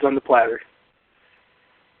 their heads on the platter.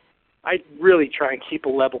 I really try and keep a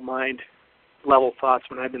level mind, level thoughts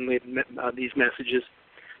when I've been leaving these messages.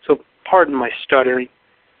 So pardon my stuttering.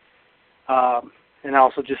 And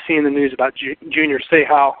also just seeing the news about Junior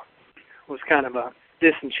Seau was kind of a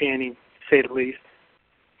disenchanting, to say the least.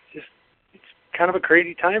 It's kind of a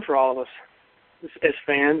crazy time for all of us. as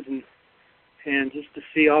fans, and just to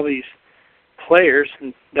see all these players,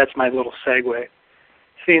 and that's my little segue,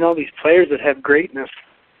 seeing all these players that have greatness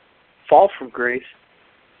fall from grace,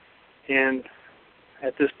 and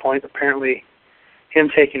at this point, apparently, him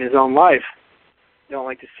taking his own life. Don't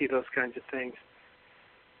like to see those kinds of things.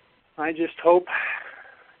 I just hope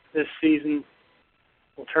this season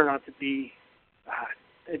will turn out to be.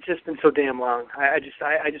 It's just been so damn long. I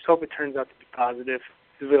just hope it turns out to be positive,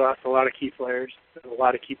 because we lost a lot of key players and a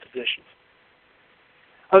lot of key positions.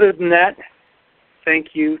 Other than that, thank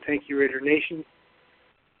you, Raider Nation.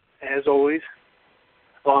 As always,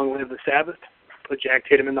 long live the Sabbath. Put Jack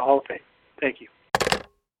Tatum in the Hall of Fame. Thank you.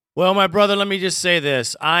 Well, my brother, let me just say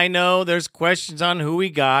this. I know there's questions on who we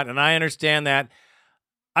got, and I understand that.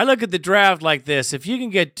 I look at the draft like this. If you can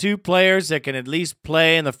get 2 players that can at least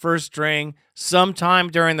play in the first string sometime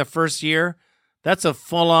during the first year, that's a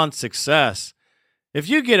full-on success. If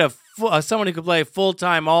you get someone who can play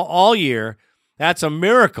full-time all year, that's a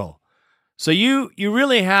miracle. So you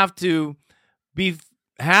really have to be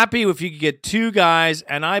happy if you can get 2 guys,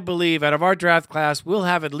 and I believe out of our draft class, we'll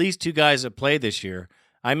have at least 2 guys that play this year.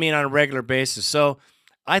 I mean, on a regular basis. So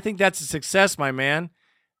I think that's a success, my man.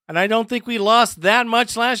 And I don't think we lost that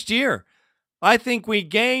much last year. I think we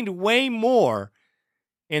gained way more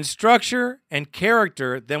in structure and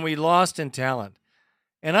character than we lost in talent.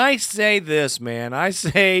 And I say this, man. I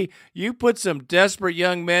say you put some desperate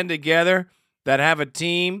young men together that have a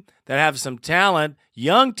team, that have some talent,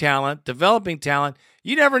 young talent, developing talent.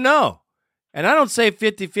 You never know. And I don't say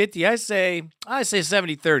 50-50. I say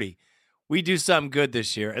 70-30. We do something good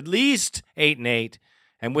this year, at least 8-8.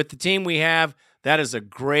 And with the team we have, that is a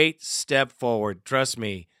great step forward. Trust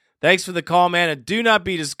me. Thanks for the call, man. And do not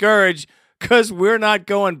be discouraged, because we're not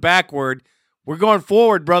going backward. We're going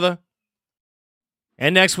forward, brother.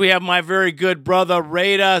 And next we have my very good brother,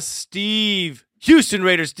 Raider Steve. Houston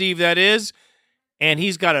Raider Steve, that is. And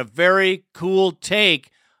he's got a very cool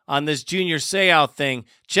take on this Junior Seau thing.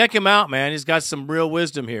 Check him out, man. He's got some real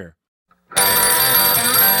wisdom here.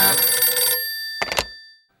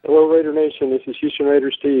 Hello, Raider Nation. This is Houston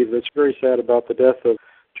Raider Steve. That's very sad about the death of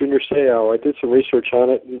Junior Seau. I did some research on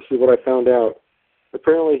it, and this is what I found out.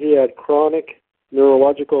 Apparently, he had chronic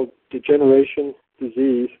neurological degeneration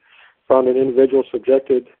disease found in individuals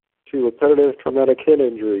subjected to repetitive traumatic head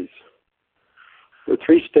injuries. There are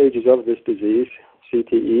 3 stages of this disease,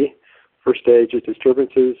 CTE. First stage is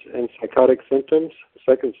disturbances and psychotic symptoms. The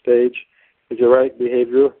second stage is erratic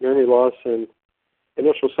behavior, memory loss, and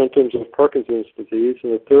initial symptoms of Parkinson's disease,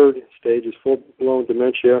 and the third stage is full-blown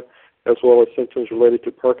dementia, as well as symptoms related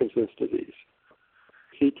to Parkinson's disease.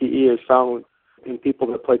 CTE is found in people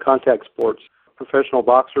that play contact sports. Professional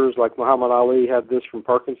boxers like Muhammad Ali had this from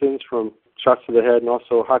Parkinson's, from shots to the head, and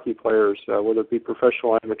also hockey players, whether it be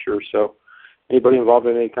professional or amateur. So anybody involved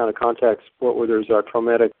in any kind of contact sport where there's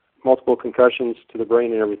traumatic, multiple concussions to the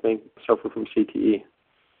brain and everything, suffer from CTE.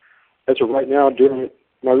 As of right now, during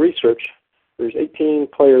my research, there's 18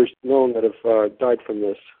 players known that have died from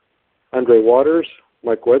this. Andre Waters,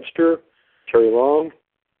 Mike Webster, Terry Long,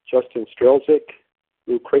 Justin Strelzik,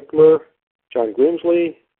 Lou Crickler, John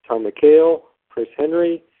Grimsley, Tom McHale, Chris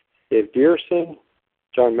Henry, Dave Dearson,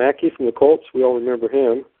 John Mackey from the Colts, we all remember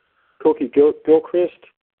him, Koki Gilchrist,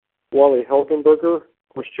 Wally Helgenberger,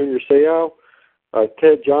 of course Junior Seau,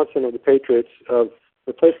 Ted Johnson of the Patriots,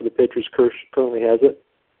 that plays for the Patriots currently has it,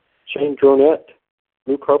 Shane Dronette,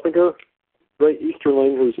 Lou Carpenter, Ray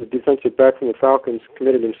Easterling, who's a defensive back from the Falcons,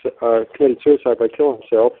 committed suicide by killing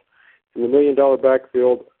himself. In the $1 million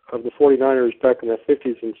backfield of the 49ers back in the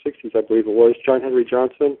 50s and 60s, I believe it was, John Henry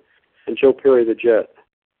Johnson and Joe Perry, the Jet.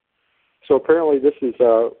 So apparently this is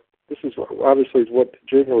obviously what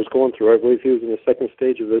Junior was going through. I believe he was in the second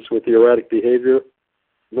stage of this with the erratic behavior,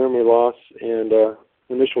 memory loss, and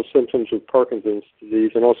initial symptoms of Parkinson's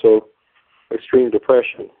disease, and also extreme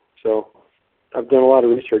depression. So I've done a lot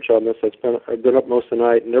of research on this. I've been up most of the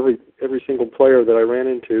night, and every single player that I ran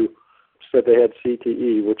into said they had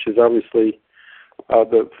CTE, which is obviously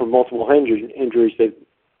from multiple injuries they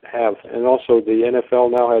have. And also the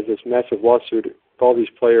NFL now has this massive lawsuit with all these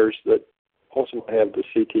players that also have the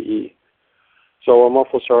CTE. So I'm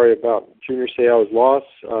awful sorry about Junior Seau's loss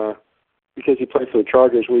because he played for the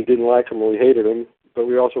Chargers. We didn't like him or we hated him, but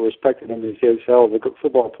we also respected him. He's a hell of a good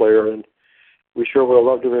football player, and we sure would have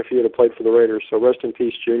loved him if he had played for the Raiders. So rest in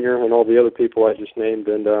peace, Junior, and all the other people I just named.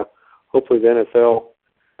 And hopefully the NFL,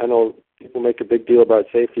 I know people make a big deal about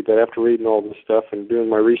safety, but after reading all this stuff and doing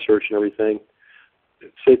my research and everything,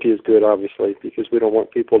 safety is good, obviously, because we don't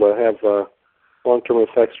want people to have long-term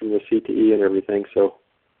effects from the CTE and everything. So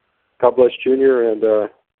God bless Junior, and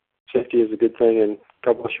safety is a good thing, and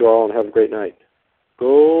God bless you all, and have a great night.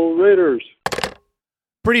 Go Raiders.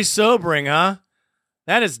 Pretty sobering, huh?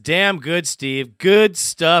 That is damn good, Steve. Good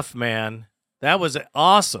stuff, man. That was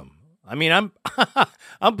awesome. I mean, I'm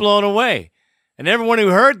I'm blown away. And everyone who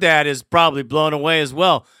heard that is probably blown away as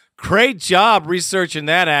well. Great job researching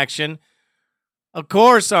that action. Of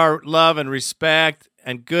course, our love and respect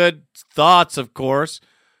and good thoughts, of course,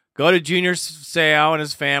 go to Junior Seau and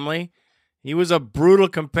his family. He was a brutal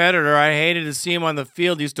competitor. I hated to see him on the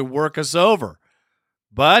field. He used to work us over.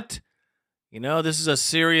 But, you know, this is a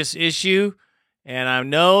serious issue. And I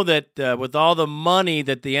know that with all the money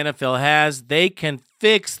that the NFL has, they can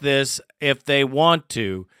fix this if they want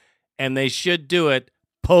to. And they should do it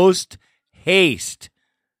post-haste.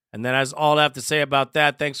 And that's all I have to say about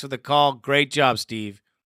that. Thanks for the call. Great job, Steve.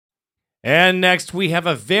 And next, we have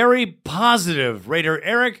a very positive Raider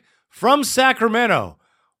Eric from Sacramento.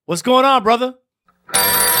 What's going on, brother?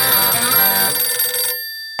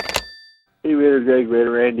 Hey, Raider Greg, Raider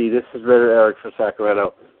Randy. This is Raider Eric from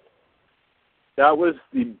Sacramento. That was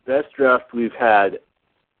the best draft we've had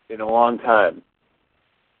in a long time.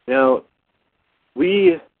 Now,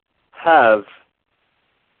 we have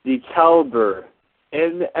the caliber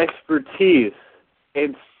and expertise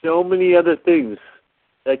and so many other things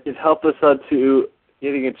that can help us on to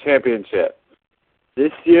getting a championship.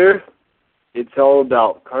 This year, it's all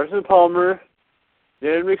about Carson Palmer,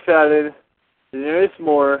 Darren McFadden, Denarius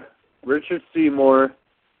Moore, Richard Seymour,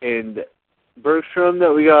 and Bergstrom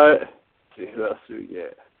that we got. Let's see, who else do we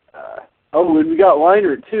get? And we got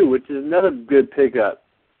Leinart, too, which is another good pickup.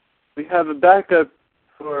 We have a backup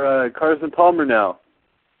for Carson Palmer now.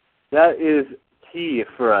 That is key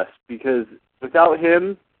for us because without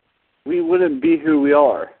him, we wouldn't be who we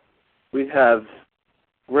are. We have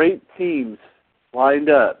great teams lined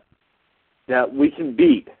up that we can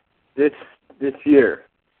beat this year.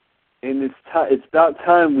 And it's about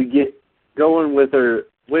time we get going with our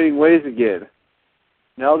winning ways again.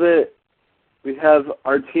 Now that we have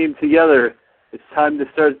our team together, it's time to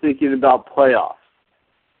start thinking about playoffs.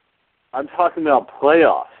 I'm talking about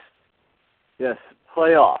playoffs. Yes,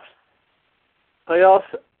 playoffs.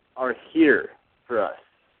 Playoffs are here for us.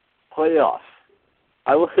 Playoffs.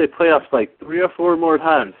 I will say playoffs like 3 or 4 more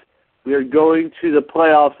times. We are going to the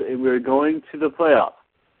playoffs, and we are going to the playoffs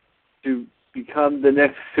to become the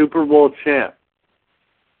next Super Bowl champ.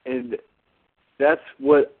 And that's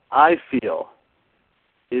what I feel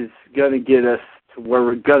is going to get us to where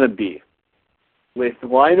we're going to be. With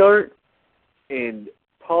Leinart and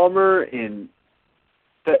Palmer and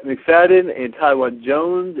McFadden and Taiwan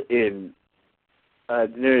Jones and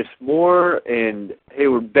Denarius Moore and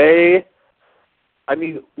Hayward Bay. I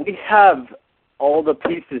mean, we have all the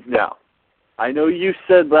pieces now. I know you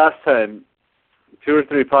said last time, 2 or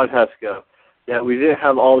 3 podcasts ago, that we didn't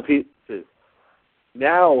have all the pieces.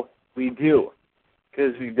 Now we do,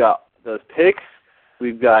 because we've got those picks,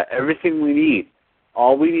 we've got everything we need.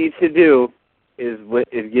 All we need to do is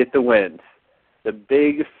get the wins. The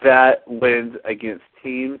big, fat wins against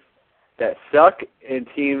teams that suck and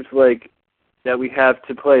teams like that we have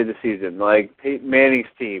to play this season, like Peyton Manning's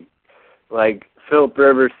team, like Philip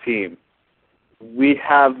Rivers' team. We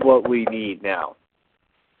have what we need now.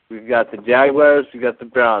 We've got the Jaguars, we've got the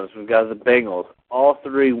Browns, we've got the Bengals. All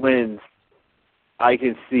 3 wins I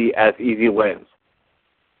can see as easy wins.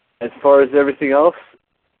 As far as everything else,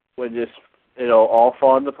 it'll all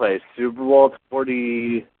fall into place. Super Bowl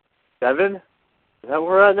 47, is that where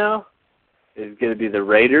we're at now? Is going to be the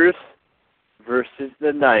Raiders versus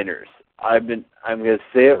the Niners. I'm going to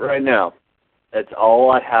say it right now. That's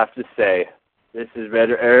all I have to say. This is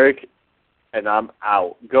Raider Eric, and I'm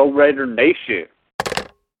out. Go Raider Nation.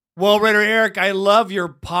 Well, Raider Eric, I love your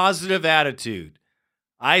positive attitude.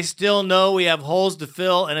 I still know we have holes to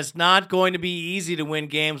fill, and it's not going to be easy to win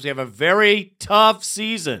games. We have a very tough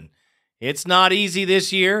season. It's not easy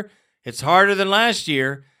this year. It's harder than last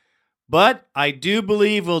year. But I do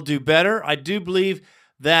believe we'll do better. I do believe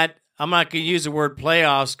that I'm not going to use the word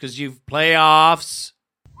playoffs because you've playoffs.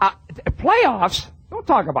 Playoffs? Don't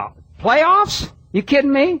talk about it. Playoffs? You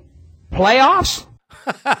kidding me? Playoffs?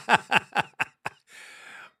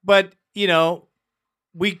 But, you know,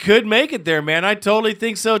 we could make it there, man. I totally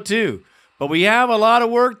think so, too. But we have a lot of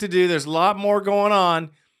work to do. There's a lot more going on.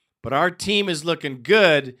 But our team is looking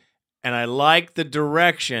good, and I like the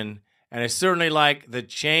direction, and I certainly like the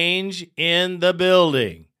change in the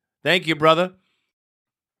building. Thank you, brother.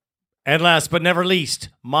 And last but never least,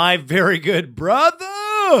 my very good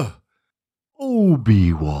brother,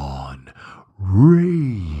 Obi-Wan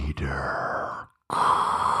Raider.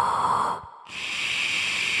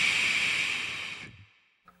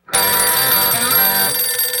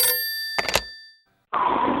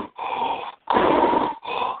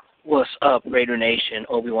 up, Raider Nation?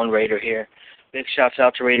 Obi-Wan Raider here. Big shouts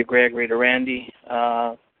out to Raider Greg, Raider Randy.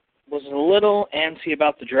 Was a little antsy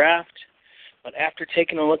about the draft, but after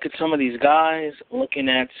taking a look at some of these guys, looking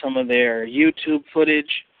at some of their YouTube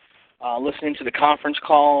footage, listening to the conference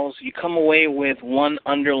calls, you come away with one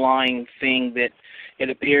underlying thing that it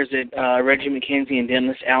appears that Reggie McKenzie and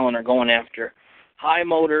Dennis Allen are going after. High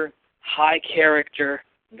motor, high character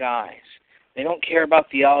guys. They don't care about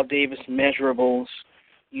the Al Davis measurables,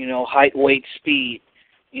 height, weight, speed.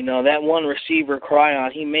 That one receiver,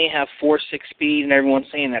 Cryon, he may have 4.6 speed, and everyone's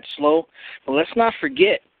saying that's slow. But let's not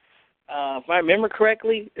forget, if I remember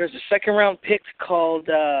correctly, there's a second-round pick called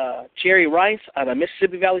Jerry Rice out of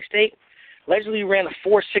Mississippi Valley State. Allegedly ran a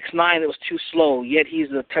 4.69 that was too slow, yet he's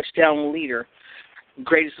the touchdown leader,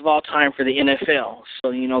 greatest of all time for the NFL.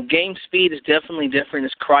 So, game speed is definitely different,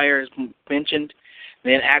 as Cryer has mentioned,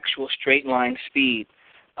 than actual straight-line speed.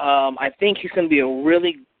 I think he's going to be a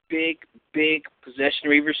really big possession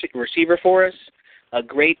receiver for us. A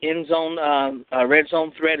great end zone, red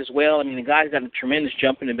zone threat as well. I mean, the guy's got a tremendous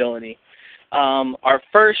jumping ability. Our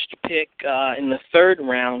first pick in the third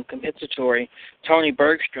round, compensatory, Tony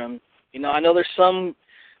Bergstrom. I know there's some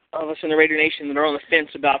of us in the Raider Nation that are on the fence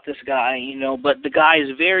about this guy, but the guy is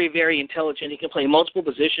very, very intelligent. He can play multiple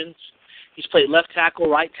positions. He's played left tackle,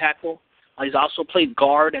 right tackle. He's also played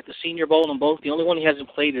guard at the Senior Bowl on both. The only one he hasn't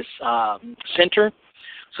played is center.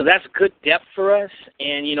 So that's good depth for us.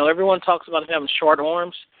 And, everyone talks about him having short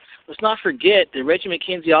arms. Let's not forget that Reggie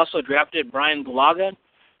McKenzie also drafted Brian Bulaga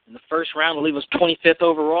in the first round. I believe it was 25th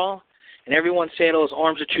overall. And everyone said, his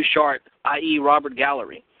arms are too short, i.e. Robert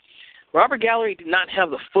Gallery. Robert Gallery did not have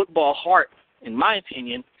the football heart, in my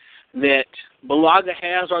opinion, that Bulaga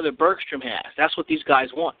has or that Bergstrom has. That's what these guys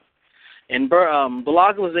want. And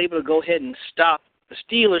Bulaga was able to go ahead and stop the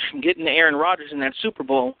Steelers from getting to Aaron Rodgers in that Super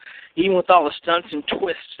Bowl, even with all the stunts and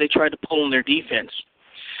twists they tried to pull in their defense.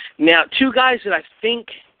 Now, two guys that I think,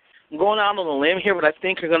 I'm going out on a limb here, but I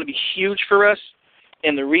think are going to be huge for us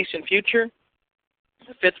in the recent future.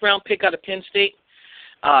 The fifth-round pick out of Penn State,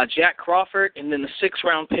 Jack Crawford, and then the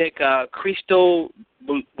sixth-round pick, Christo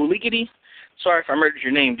Buligidi. Sorry if I murdered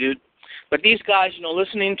your name, dude. But these guys,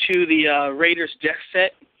 listening to the Raiders deck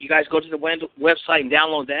set, you guys go to the website and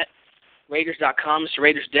download that. Raiders.com. It's the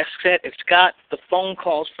Raiders desk set. It's got the phone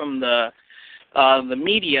calls from the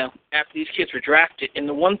media after these kids were drafted. And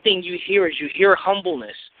the one thing you hear is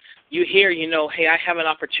humbleness. You hear, hey, I have an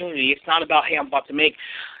opportunity. It's not about, hey, I'm about to make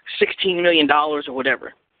 $16 million or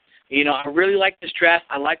whatever. I really like this draft.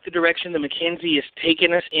 I like the direction that McKenzie is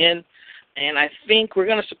taking us in. And I think we're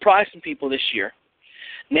going to surprise some people this year.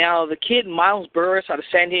 Now, the kid, Miles Burris, out of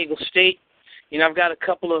San Diego State, I've got a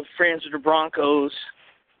couple of friends with the Broncos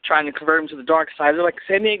trying to convert them to the dark side. They're like,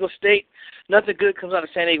 San Diego State, nothing good comes out of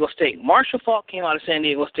San Diego State. Marshall Faulk came out of San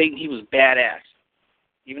Diego State, and he was badass,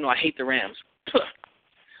 even though I hate the Rams.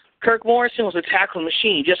 Kirk Morrison was a tackling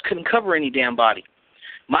machine. He just couldn't cover any damn body.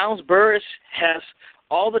 Miles Burris has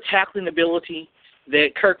all the tackling ability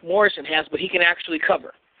that Kirk Morrison has, but he can actually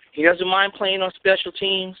cover. He doesn't mind playing on special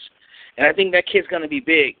teams, and I think that kid's going to be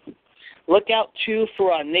big. Look out, too,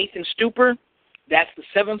 for Nathan Stupper. That's the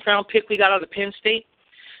seventh-round pick we got out of Penn State.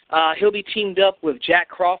 He'll be teamed up with Jack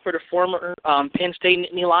Crawford, a former Penn State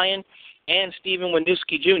Nittany Lion, and Stephen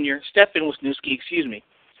Wisniewski Jr., Stephen Wisniewski, excuse me.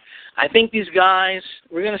 I think these guys,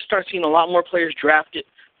 we're going to start seeing a lot more players drafted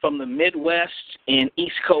from the Midwest and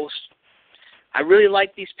East Coast. I really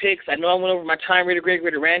like these picks. I know I went over my time, Raider Greg,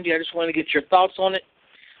 Raider Randy. I just wanted to get your thoughts on it.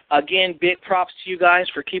 Again, big props to you guys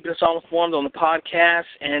for keeping us all informed on the podcast.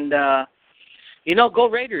 And, go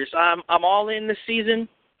Raiders. I'm all in this season.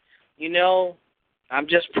 I'm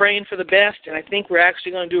just praying for the best, and I think we're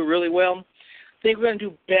actually going to do really well. I think we're going to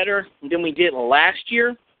do better than we did last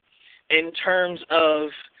year in terms of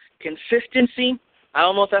consistency. I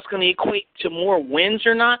don't know if that's going to equate to more wins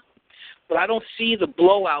or not, but I don't see the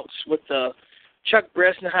blowouts with the Chuck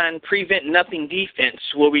Bresnahan prevent nothing defense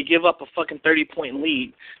where we give up a fucking 30-point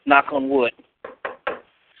lead, knock on wood.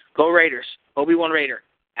 Go Raiders. Obi-Wan Raider,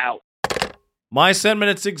 out. My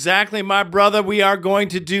sentiments exactly, my brother. We are going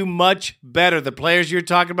to do much better. The players you're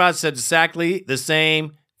talking about said exactly the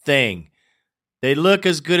same thing. They look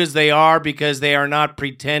as good as they are because they are not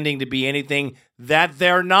pretending to be anything that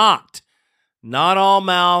they're not. Not all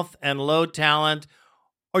mouth and low talent,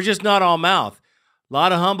 or just not all mouth. A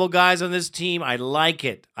lot of humble guys on this team. I like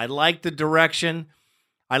it. I like the direction.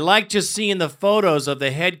 I like just seeing the photos of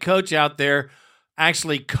the head coach out there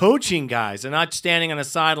actually coaching guys and not standing on a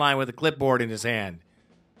sideline with a clipboard in his hand.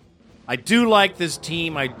 I do like this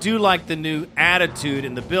team. I do like the new attitude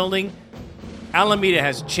in the building. Alameda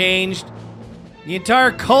has changed. The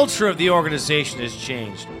entire culture of the organization has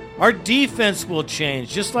changed. Our defense will change,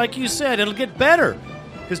 just like you said. It'll get better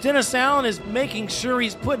because Dennis Allen is making sure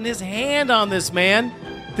he's putting his hand on this man.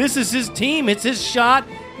 This is his team. It's his shot,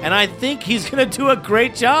 and I think he's going to do a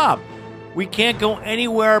great job. We can't go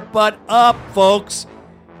anywhere but up, folks.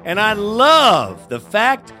 And I love the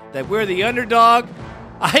fact that we're the underdog.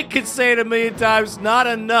 I could say it a million times, not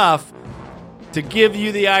enough to give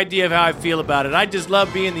you the idea of how I feel about it. I just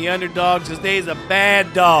love being the underdogs because they're the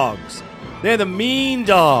bad dogs. They're the mean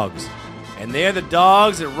dogs. And they're the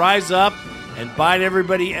dogs that rise up and bite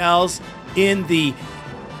everybody else in the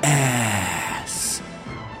ass.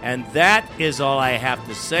 And that is all I have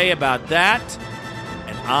to say about that.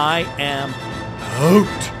 And I am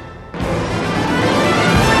out.